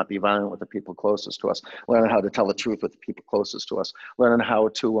 learning how to not be violent with the people closest to us, learning how to tell the truth with the people closest to us, learning how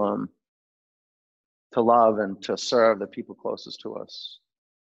to love and to serve the people closest to us.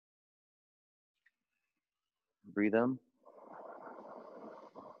 Breathe in.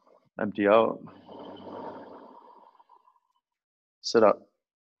 Empty out. Sit up.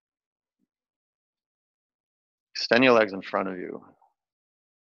 Extend your legs in front of you.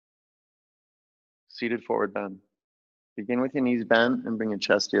 Seated forward bend. Begin with your knees bent and bring your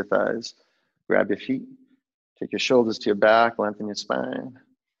chest to your thighs. Grab your feet. Take your shoulders to your back, lengthen your spine.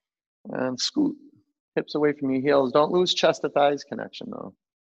 And scoot hips away from your heels. Don't lose chest to thighs connection though.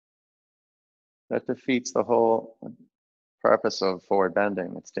 That defeats the whole purpose of forward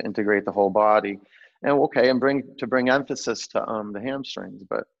bending. It's to integrate the whole body. And okay, and bring emphasis to the hamstrings,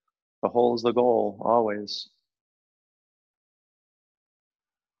 but the whole is the goal, always.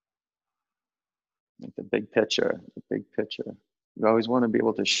 Like the big picture, the big picture. You always want to be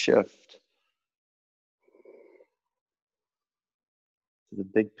able to shift to the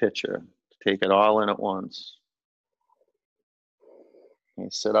big picture, to take it all in at once. Okay,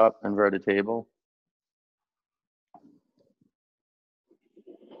 sit up, inverted table.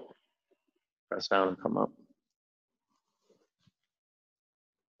 Press down and come up.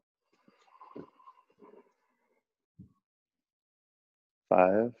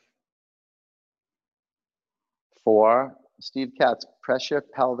 Five, 4, Steve Katz, press your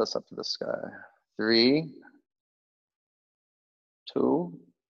pelvis up to the sky. 3, 2,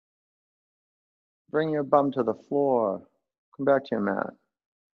 bring your bum to the floor. Come back to your mat.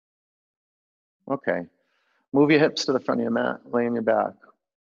 Okay, move your hips to the front of your mat, lay on your back.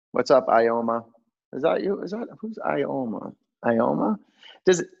 What's up, Ioma? Is that you? Is that, who's Ioma? Ioma?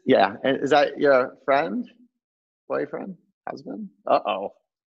 Yeah, is that your friend, boyfriend, husband? Uh-oh,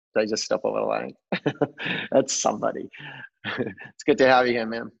 did I just step over the line? That's somebody. It's good to have you here,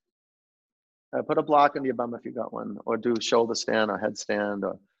 man. Put a block under your bum if you got one, or do shoulder stand or headstand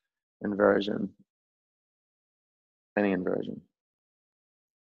or inversion, any inversion.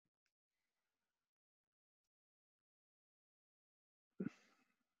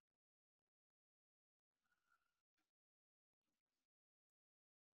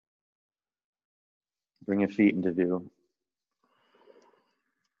 Bring your feet into view.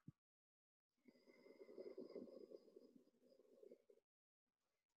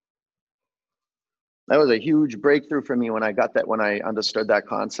 That was a huge breakthrough for me when I got that, when I understood that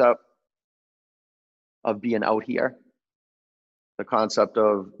concept of being out here. The concept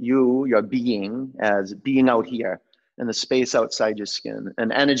of your being as being out here in the space outside your skin,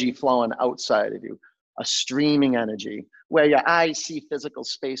 and energy flowing outside of you, a streaming energy where your eyes see physical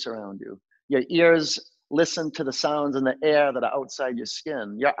space around you. Your ears listen to the sounds in the air that are outside your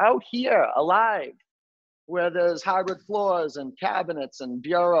skin. You're out here alive, where there's hardwood floors and cabinets and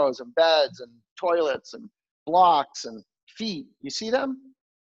bureaus and beds and toilets and blocks and feet. You see them?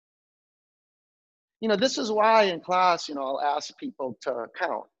 You know, this is why in class, you know, I'll ask people to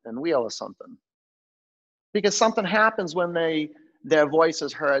count and wheel or something. Because something happens when their voice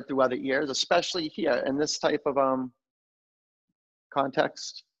is heard through other ears, especially here in this type of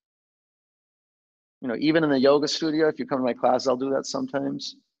context. You know, even in the yoga studio, if you come to my class, I'll do that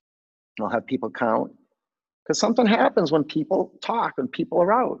sometimes. I'll have people count. Because something happens when people talk, when people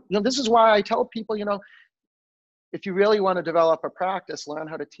are out. You know, this is why I tell people, you know, if you really want to develop a practice, learn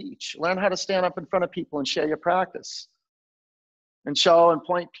how to teach. Learn how to stand up in front of people and share your practice. And show and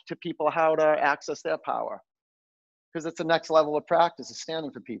point to people how to access their power. Because it's the next level of practice, is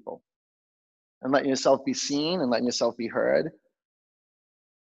standing for people. And letting yourself be seen and letting yourself be heard.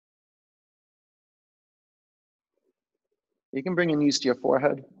 You can bring your knees to your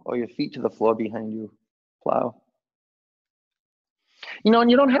forehead or your feet to the floor behind you. Plow. You know, and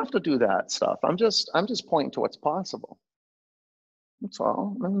you don't have to do that stuff. I'm just pointing to what's possible. That's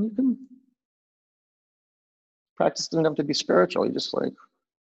all. I mean, you can practice doesn't have to be spiritual. You just like.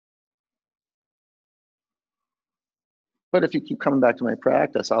 But if you keep coming back to my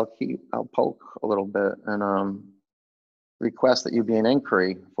practice, I'll poke a little bit and request that you be an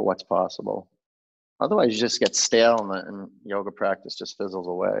inquiry for what's possible. Otherwise, you just get stale and yoga practice just fizzles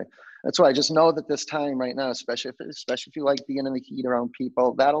away. That's why I just know that this time right now, especially if you like being in the heat around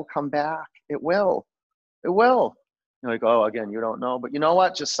people, that'll come back. It will. It will. You're like, oh, again, you don't know. But you know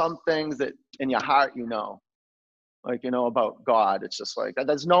what? Just some things that in your heart you know. Like, you know, about God. It's just like,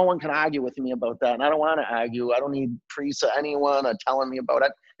 there's no one can argue with me about that. And I don't want to argue. I don't need priests or anyone or telling me about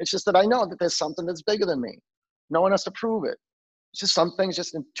it. It's just that I know that there's something that's bigger than me. No one has to prove it. It's just some things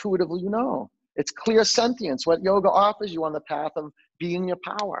just intuitively you know. It's clear sentience. What yoga offers you on the path of being your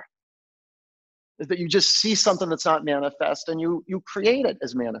power is that you just see something that's not manifest and you create it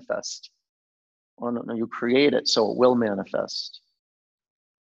as manifest. Or no, you create it so it will manifest.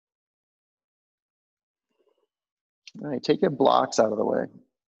 All right, take your blocks out of the way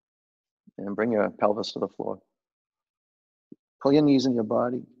and bring your pelvis to the floor. Pull your knees in your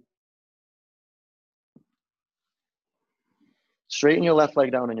body. Straighten your left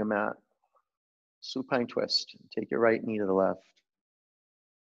leg down on your mat. Supine twist. Take your right knee to the left.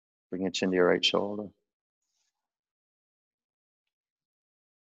 Bring your chin to your right shoulder.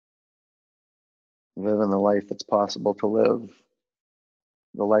 living the life that's possible to live,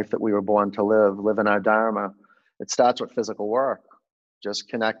 the life that we were born to live, living our Dharma. It starts with physical work, just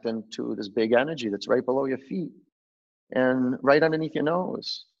connecting to this big energy that's right below your feet and right underneath your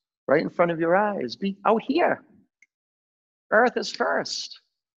nose, right in front of your eyes. Be out here. Earth is first.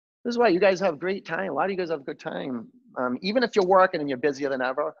 This is why you guys have great time. A lot of you guys have a good time. Even if you're working and you're busier than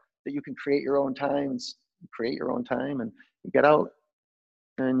ever, that you can create your own time and create your own time, and you get out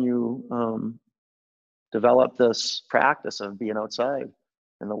and you develop this practice of being outside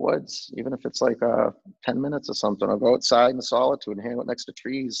in the woods, even if it's like 10 minutes or something, or go outside in solitude and hang out next to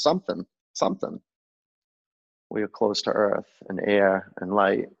trees, something where you're close to earth and air and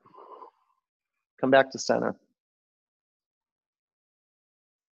light. Come back to center.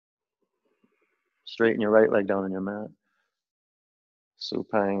 Straighten your right leg down on your mat.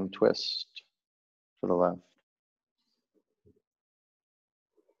 Supine twist to the left.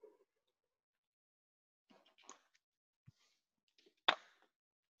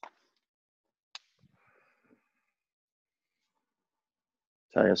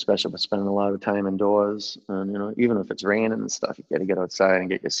 Tell you, especially with spending a lot of time indoors, and even if it's raining and stuff, you got to get outside and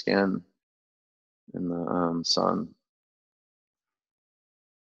get your skin in the sun.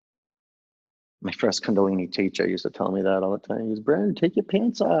 My first Kundalini teacher used to tell me that all the time. He goes, "Brandon, take your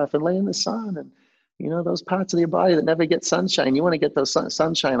pants off and lay in the sun, and those parts of your body that never get sunshine, you want to get those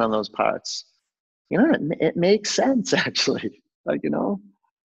sunshine on those parts." It makes sense, actually.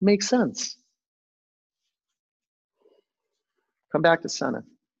 Makes sense. Come back to center.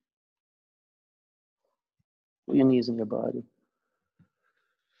 Put your knees in your body.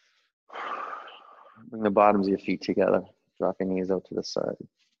 Bring the bottoms of your feet together. Drop your knees out to the side.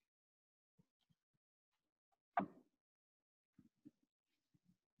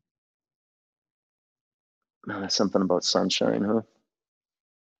 Now, there's something about sunshine, huh?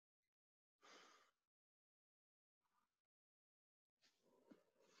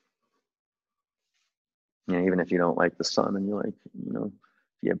 Even if you don't like the sun and you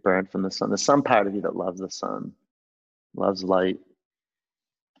get burned from the sun, there's some part of you that loves the sun, loves light.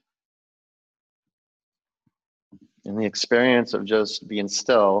 And the experience of just being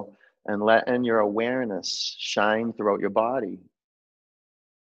still and letting your awareness shine throughout your body.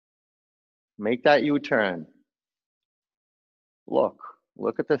 Make that U-turn.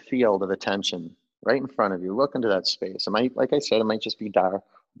 Look at the field of attention right in front of you. Look into that space. Like I said, it might just be dark.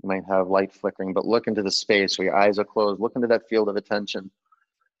 You might have light flickering, but look into the space where your eyes are closed. Look into that field of attention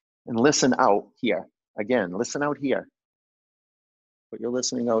and listen out here. Again, listen out here. But you're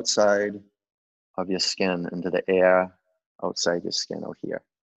listening outside of your skin, into the air outside your skin out here.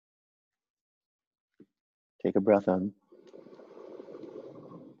 Take a breath in.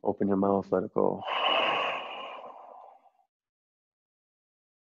 Open your mouth, let it go.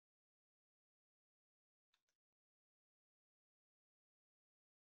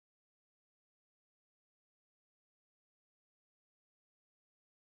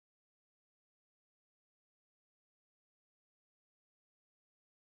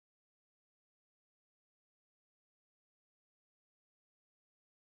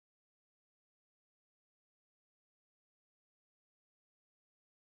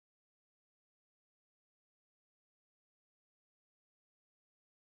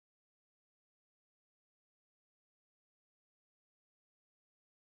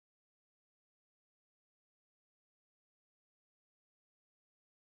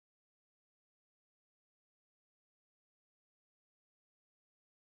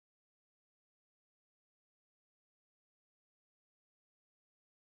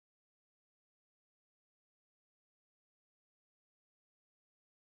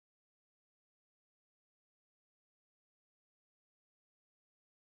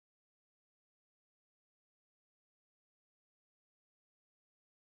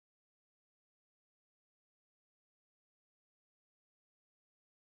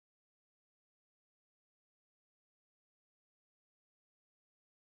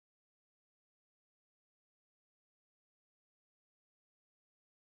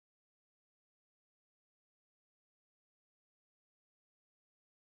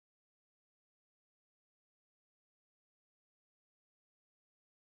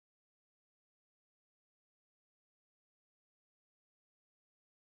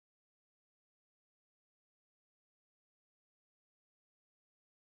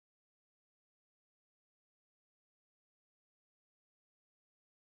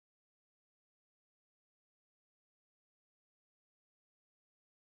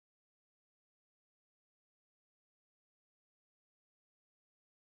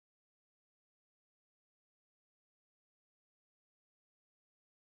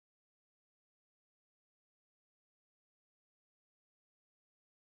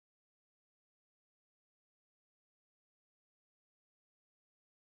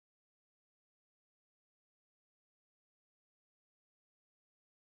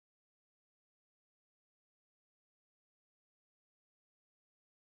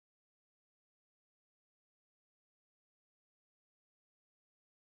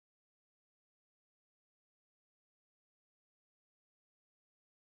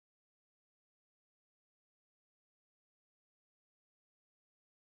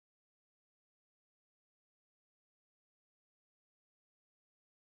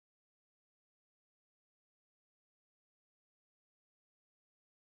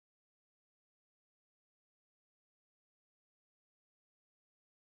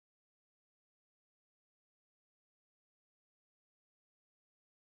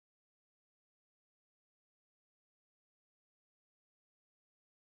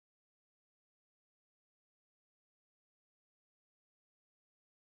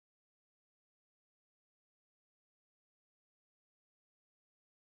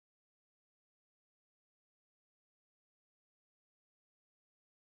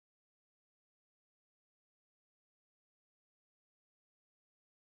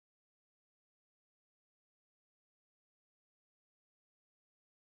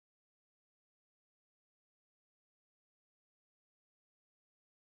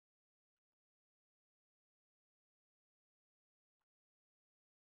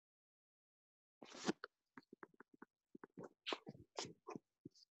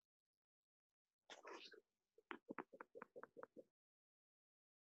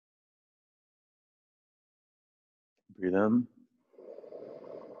 Breathe in.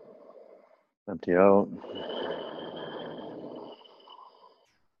 Empty out.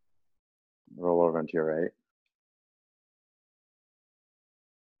 Roll over into your right.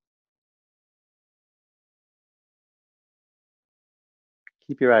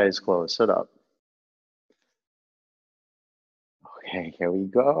 Keep your eyes closed. Sit up. Okay, here we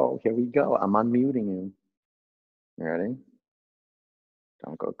go. Here we go. I'm unmuting you. You ready?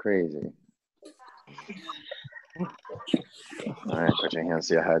 Don't go crazy. All right, put your hands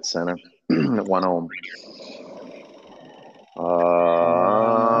to your head center. 1 ohm.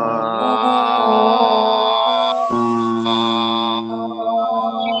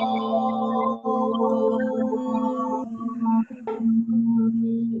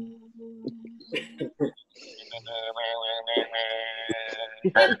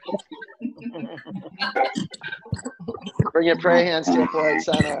 Bring your prayer hands to your forehead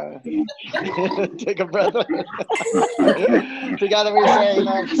center. Take a breath. Together we say,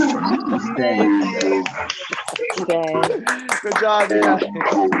 Stay. good job, yeah.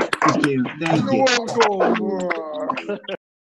 Thank you. Thank you. You're welcome.